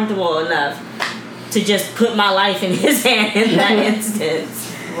feel comfortable enough to just put my life in his hand in that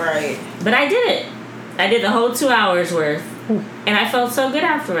instance. Right. But I did it. I did the whole 2 hours worth. And I felt so good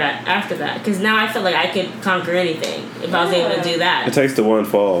after that. Because now I felt like I could conquer anything if I was able to do that. It takes the one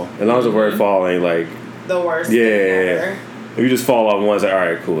fall. As long as the word fall ain't like... the worst thing ever. If you just fall on one, it's like, all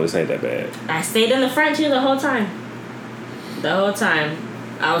right, cool, this ain't that bad. I stayed in the front too the whole time. The whole time.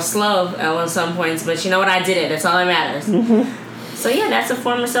 I was slow at some points, but you know what? I did it. That's all that matters. So yeah, that's a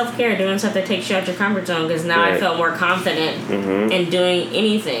form of self-care, doing stuff that takes you out your comfort zone, because now I felt more confident in doing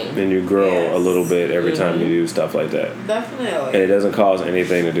anything. Then you grow a little bit every time you do stuff like that. Definitely. And it doesn't cost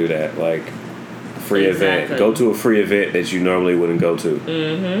anything to do that. Like, free event. Go to a free event that you normally wouldn't go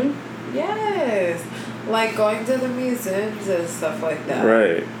to. Yes. Like going to the museums and stuff like that.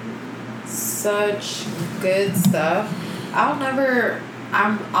 Right. Such good stuff.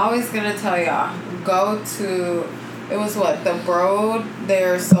 I'm always going to tell y'all, go to, it was the Broad,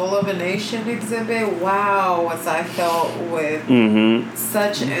 their Soul of a Nation exhibit. Wow, what I felt with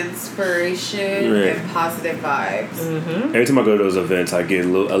such inspiration and positive vibes. Every time I go to those events, I get a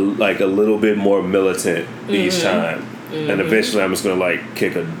little bit more militant each time. And eventually I'm just going to like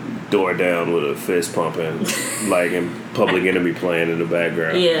kick a door down with a fist pumping, like in Public Enemy playing in the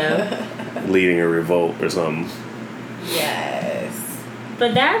background. Yeah. Leading a revolt or something. Yes.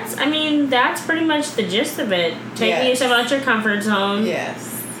 But that's pretty much the gist of it. Taking yourself out your comfort zone.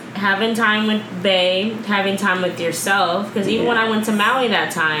 Yes. Having time with Bae. Having time with yourself. Because even when I went to Maui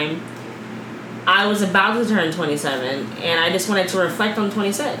that time, I was about to turn 27. And I just wanted to reflect on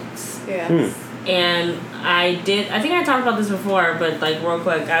 26. Yes. And I think I talked about this before, but like real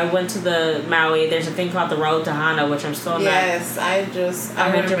quick, I went to the Maui. There's a thing called the Road to Hana, which I'm still not. Yes, I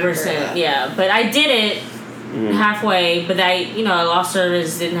 100%. Yeah, but I did it halfway. But I lost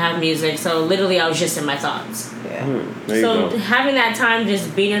service, didn't have music, so literally I was just in my thoughts. Yeah. So having that time,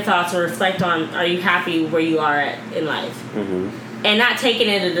 just be in your thoughts and reflect on: are you happy where you are at in life, and not taking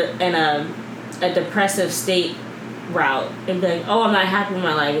it in a depressive state route and be like, oh, I'm not happy with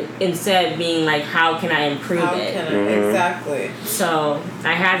my life, instead being like, how can I improve it? Exactly. So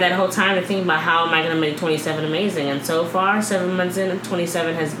I had that whole time to think about how am I going to make 27 amazing, and so far 7 months in,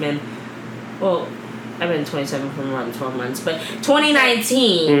 27 has been, well, I've been 27 for more than 12 months, but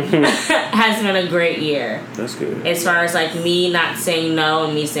 2019 has been a great year. That's good. As far as like me not saying no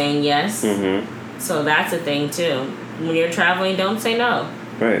and me saying yes. So that's a thing too. When you're traveling, don't say no.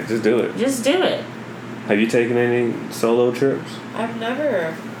 Right, just do it. Just do it. Have you taken any solo trips? I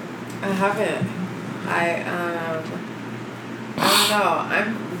haven't. I don't know.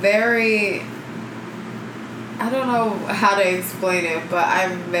 I don't know how to explain it, but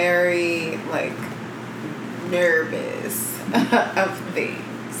I'm very, like, nervous of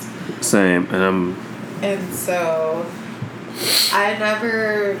things. Same, and And so I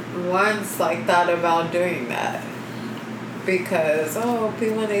never once like thought about doing that. Because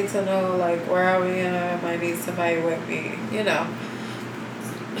people need to know like where I am, I need somebody with me, you know.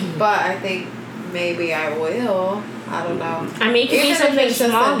 But I think maybe I will. I don't know. I mean, it could be something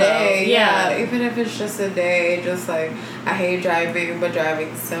small, day, though. Yeah. Even if it's just a day, just like, I hate driving, but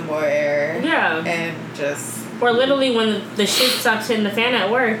driving somewhere. Yeah. And just... Or literally when the shit stops hitting the fan at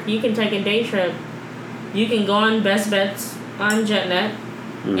work, you can take a day trip. You can go on Best Bets on JetNet,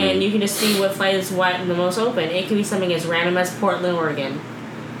 and you can just see what flight is the most open. It can be something as random as Portland, Oregon.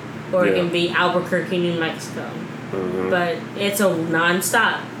 Or it can be Albuquerque, New Mexico. But it's a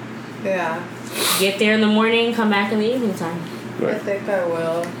non-stop. Yeah. Get there in the morning, come back in the evening time. Right. I think I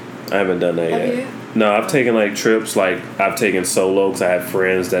will. I haven't done that yet. You? No, I've taken like trips, like I've taken solo because I have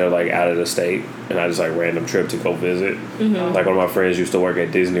friends that are like out of the state, and I just like random trip to go visit. Like one of my friends used to work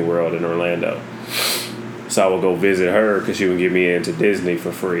at Disney World in Orlando, so I would go visit her because she would get me into Disney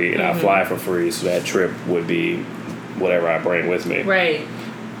for free, and I fly for free, so that trip would be whatever I bring with me. Right.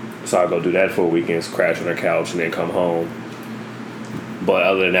 So I'll go do that for a weekend, crash on her couch, and then come home. But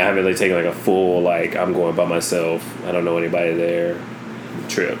other than that, I haven't really taken like a full, like, I'm going by myself, I don't know anybody there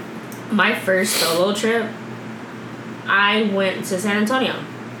trip. My first solo trip, I went to San Antonio.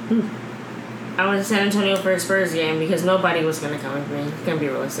 I went to San Antonio for a Spurs game because nobody was going to come with me. It's going to be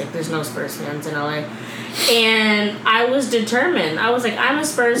realistic. There's no Spurs fans in LA. And I was determined. I was like, I'm a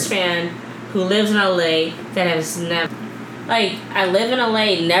Spurs fan who lives in LA that has never... Like, I live in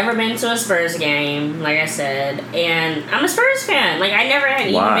LA, never been to a Spurs game, like I said, and I'm a Spurs fan. Like, I never had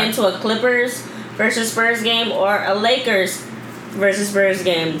even been to a Clippers versus Spurs game or a Lakers versus Spurs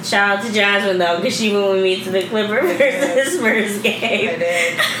game. Shout out to Jasmine, though, because she went with me to the Clippers versus Spurs game. I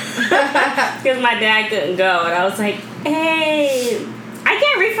did. Because my dad couldn't go, and I was like, hey, I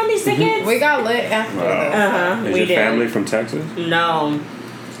can't refund these tickets. We got lit after that. Is we your did. family from Texas? No.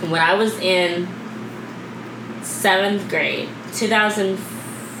 When I was in 7th grade,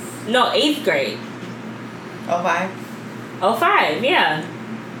 8th grade. 05? 05, yeah.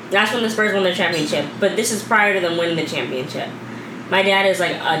 That's when the Spurs won the championship. But this is prior to them winning the championship. My dad is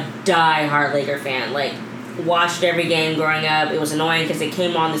like a die-hard Laker fan. Like, watched every game growing up. It was annoying because it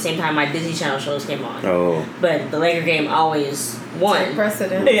came on the same time my Disney Channel shows came on. Oh. But the Laker game always won. Take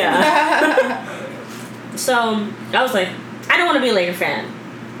precedent. Yeah. So, I was like, I don't want to be a Laker fan.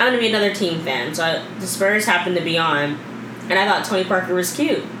 I want to be another team fan. So, the Spurs happened to be on. And I thought Tony Parker was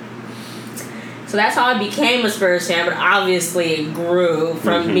cute. So that's how I became a Spurs fan, but obviously it grew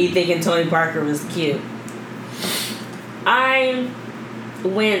from me thinking Tony Parker was cute. I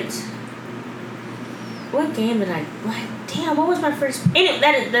went... What game did I... What was my first... Anyway,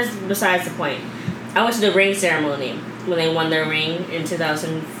 that's besides the point. I went to the ring ceremony when they won their ring in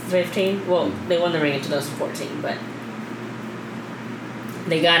 2015. Well, they won the ring in 2014, but...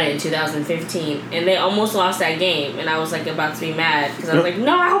 They got it in 2015, and they almost lost that game, and I was, like, about to be mad, because I was like,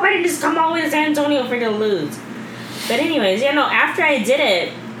 no, I hope I didn't just come all the way to San Antonio for them to lose. But anyways, after I did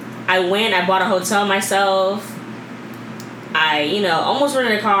it, I went, I bought a hotel myself, I, almost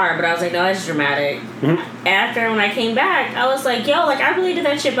rented a car, but I was like, no, that's dramatic. After, when I came back, I was like, I really did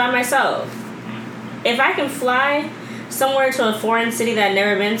that shit by myself. If I can fly somewhere to a foreign city that I've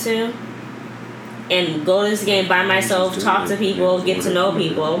never been to, and go to this game by myself, talk to people, get to know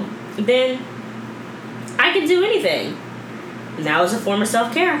people, then I can do anything. And that was a form of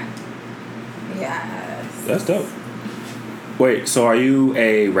self-care. Yes. That's dope. Wait, so are you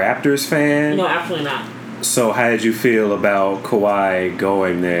a Raptors fan? No, absolutely not. So how did you feel about Kawhi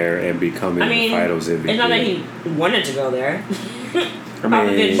going there and becoming the Finals MVP? It's not that he wanted to go there.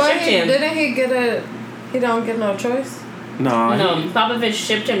 Popovich but didn't he get he don't get no choice? No, Popovich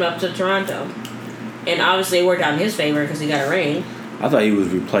shipped him up to Toronto. And obviously it worked out in his favor because he got a ring. I thought he was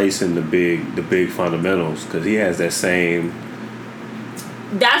replacing the big fundamentals because he has that same.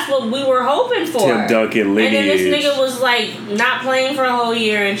 That's what we were hoping for. Tim Duncan lineage. And then this nigga was like not playing for a whole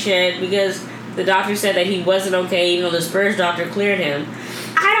year and shit because the doctor said that he wasn't okay, even though the Spurs doctor cleared him.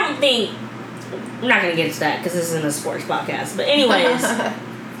 I don't think. I'm not gonna get into that because this isn't a sports podcast. But anyways,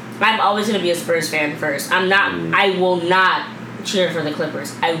 I'm always gonna be a Spurs fan first. I'm not. I will not cheer for the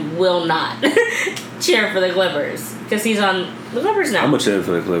Clippers. I will not cheer for the Clippers because he's on the Clippers now. I'm gonna cheer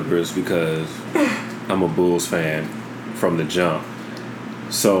for the Clippers because I'm a Bulls fan from the jump.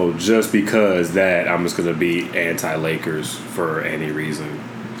 So just because that, I'm just gonna be anti-Lakers for any reason.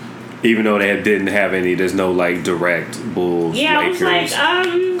 Even though they didn't have any, there's no like direct Bulls Lakers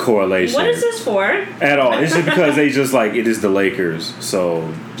correlation. What is this for? At all. It's just because they just like it is the Lakers.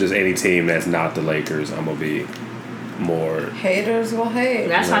 So just any team that's not the Lakers, I'm gonna be more. Haters will hate.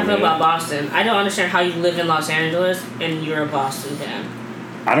 That's how I feel Yeah. about Boston. I don't understand how you live in Los Angeles and you're a Boston fan.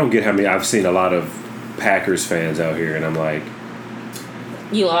 I don't get how many. I've seen a lot of Packers fans out here, and I'm like,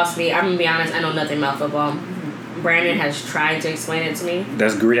 You lost me. I'm gonna be honest. I know nothing about football. Brandon has tried to explain it to me.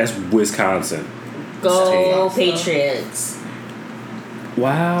 that's great. That's Wisconsin. Go States. Patriots.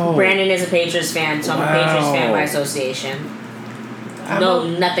 Wow. Brandon is a Patriots fan, so I'm a Patriots fan by association.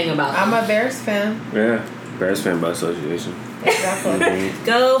 Nothing about them. I'm a Bears fan. Yeah, Bears fan by association. Exactly. Mhm.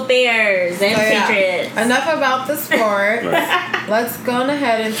 Go Bears and So, yeah. Patriots. Enough about the sport. Right. Let's go on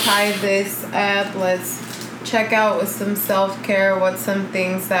ahead and tie this up. Let's check out with some self-care what's some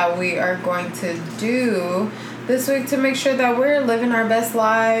things that we are going to do this week to make sure that we're living our best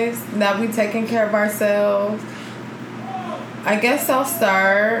lives, that we're taking care of ourselves. I guess I'll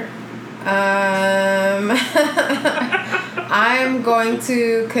start. I'm going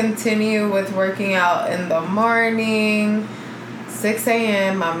to continue with working out in the morning. 6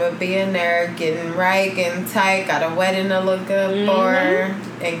 a.m. I'm going to be in there getting right, getting tight. Got a wedding to look good for.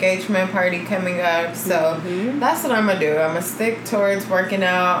 Engagement party coming up. So that's what I'm going to do. I'm going to stick towards working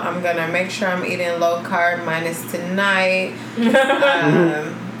out. I'm going to make sure I'm eating low carb minus tonight.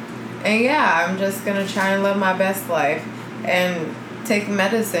 And yeah, I'm just going to try and live my best life. And take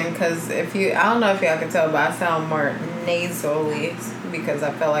medicine because I don't know if y'all can tell, but I sound more nasally because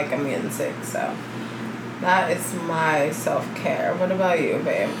I feel like I'm getting sick. So that is my self-care. What about you,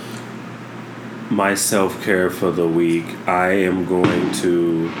 babe? My self-care for the week, I am going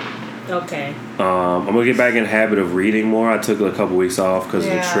to Okay. I'm gonna get back in the habit of reading more. I took a couple weeks off because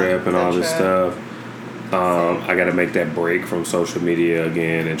of the trip and all this stuff. I got to make that break from social media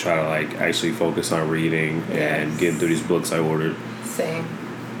again and try to like actually focus on reading and getting through these books I ordered. Same.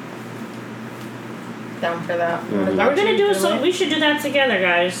 Down for that. Mm-hmm. What Are about we gonna you, do Julie? we should do that together,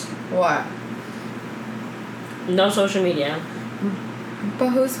 guys. What? No social media. But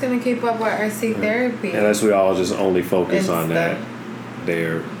who's gonna keep up with RC therapy? Unless we all just only focus on Insta. that,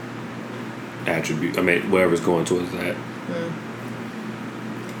 their attribute. I mean, whatever's going towards that.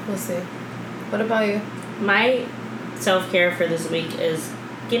 We'll see. What about you? My self-care for this week is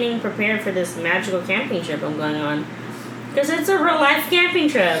getting prepared for this magical camping trip I'm going on. Because it's a real-life camping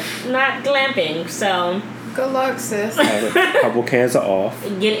trip, not glamping. So, Good luck, sis. Have a couple cans of off.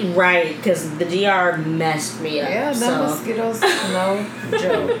 get it right, because the DR messed me up. Yeah, the so. mosquitoes, no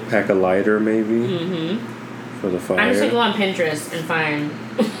joke. Pack a lighter maybe Mm-hmm. for the fire. I'm just going to go on Pinterest and find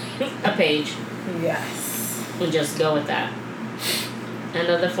a page Yes. and just go with that.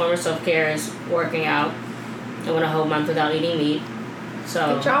 Another form of self-care is working out. I went a whole month without eating meat.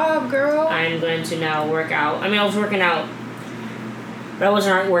 So Good job, girl. I'm going to now work out. I mean, I was working out, but I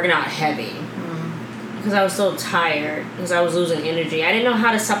wasn't working out heavy. Because I was so tired. Because I was losing energy. I didn't know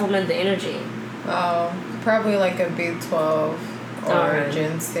how to supplement the energy. Oh, probably like a B12 or Alright.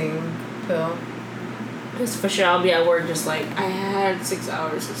 ginseng pill. Because for sure I'll be at work just like, I had 6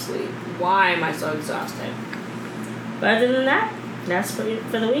 hours of sleep. Why am I so exhausted? But other than that, that's for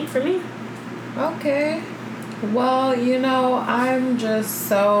the week for me. Okay. Well, I'm just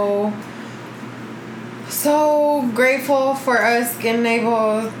so grateful for us getting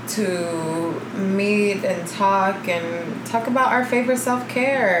able to meet and talk about our favorite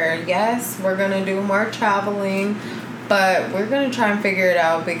self-care. Yes, we're going to do more traveling, but we're going to try and figure it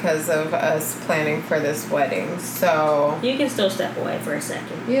out because of us planning for this wedding. So, You can still step away for a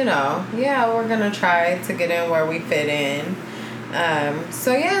second. we're going to try to get in where we fit in.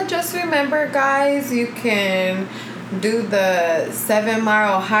 Just remember, guys, you can do the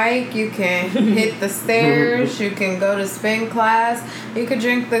 7-mile hike, you can hit the stairs, you can go to spin class, you could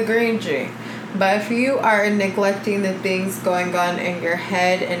drink the green drink. But if you are neglecting the things going on in your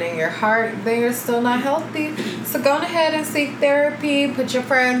head and in your heart, then you're still not healthy. So go ahead and seek therapy, put your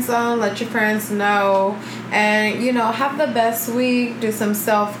friends on, let your friends know, and, have the best week, do some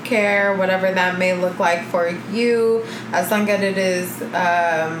self-care, whatever that may look like for you, as long as it is,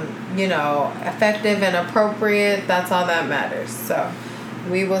 effective and appropriate, that's all that matters. So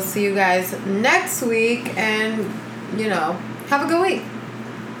we will see you guys next week, and, have a good week.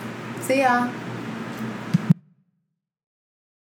 See y'all.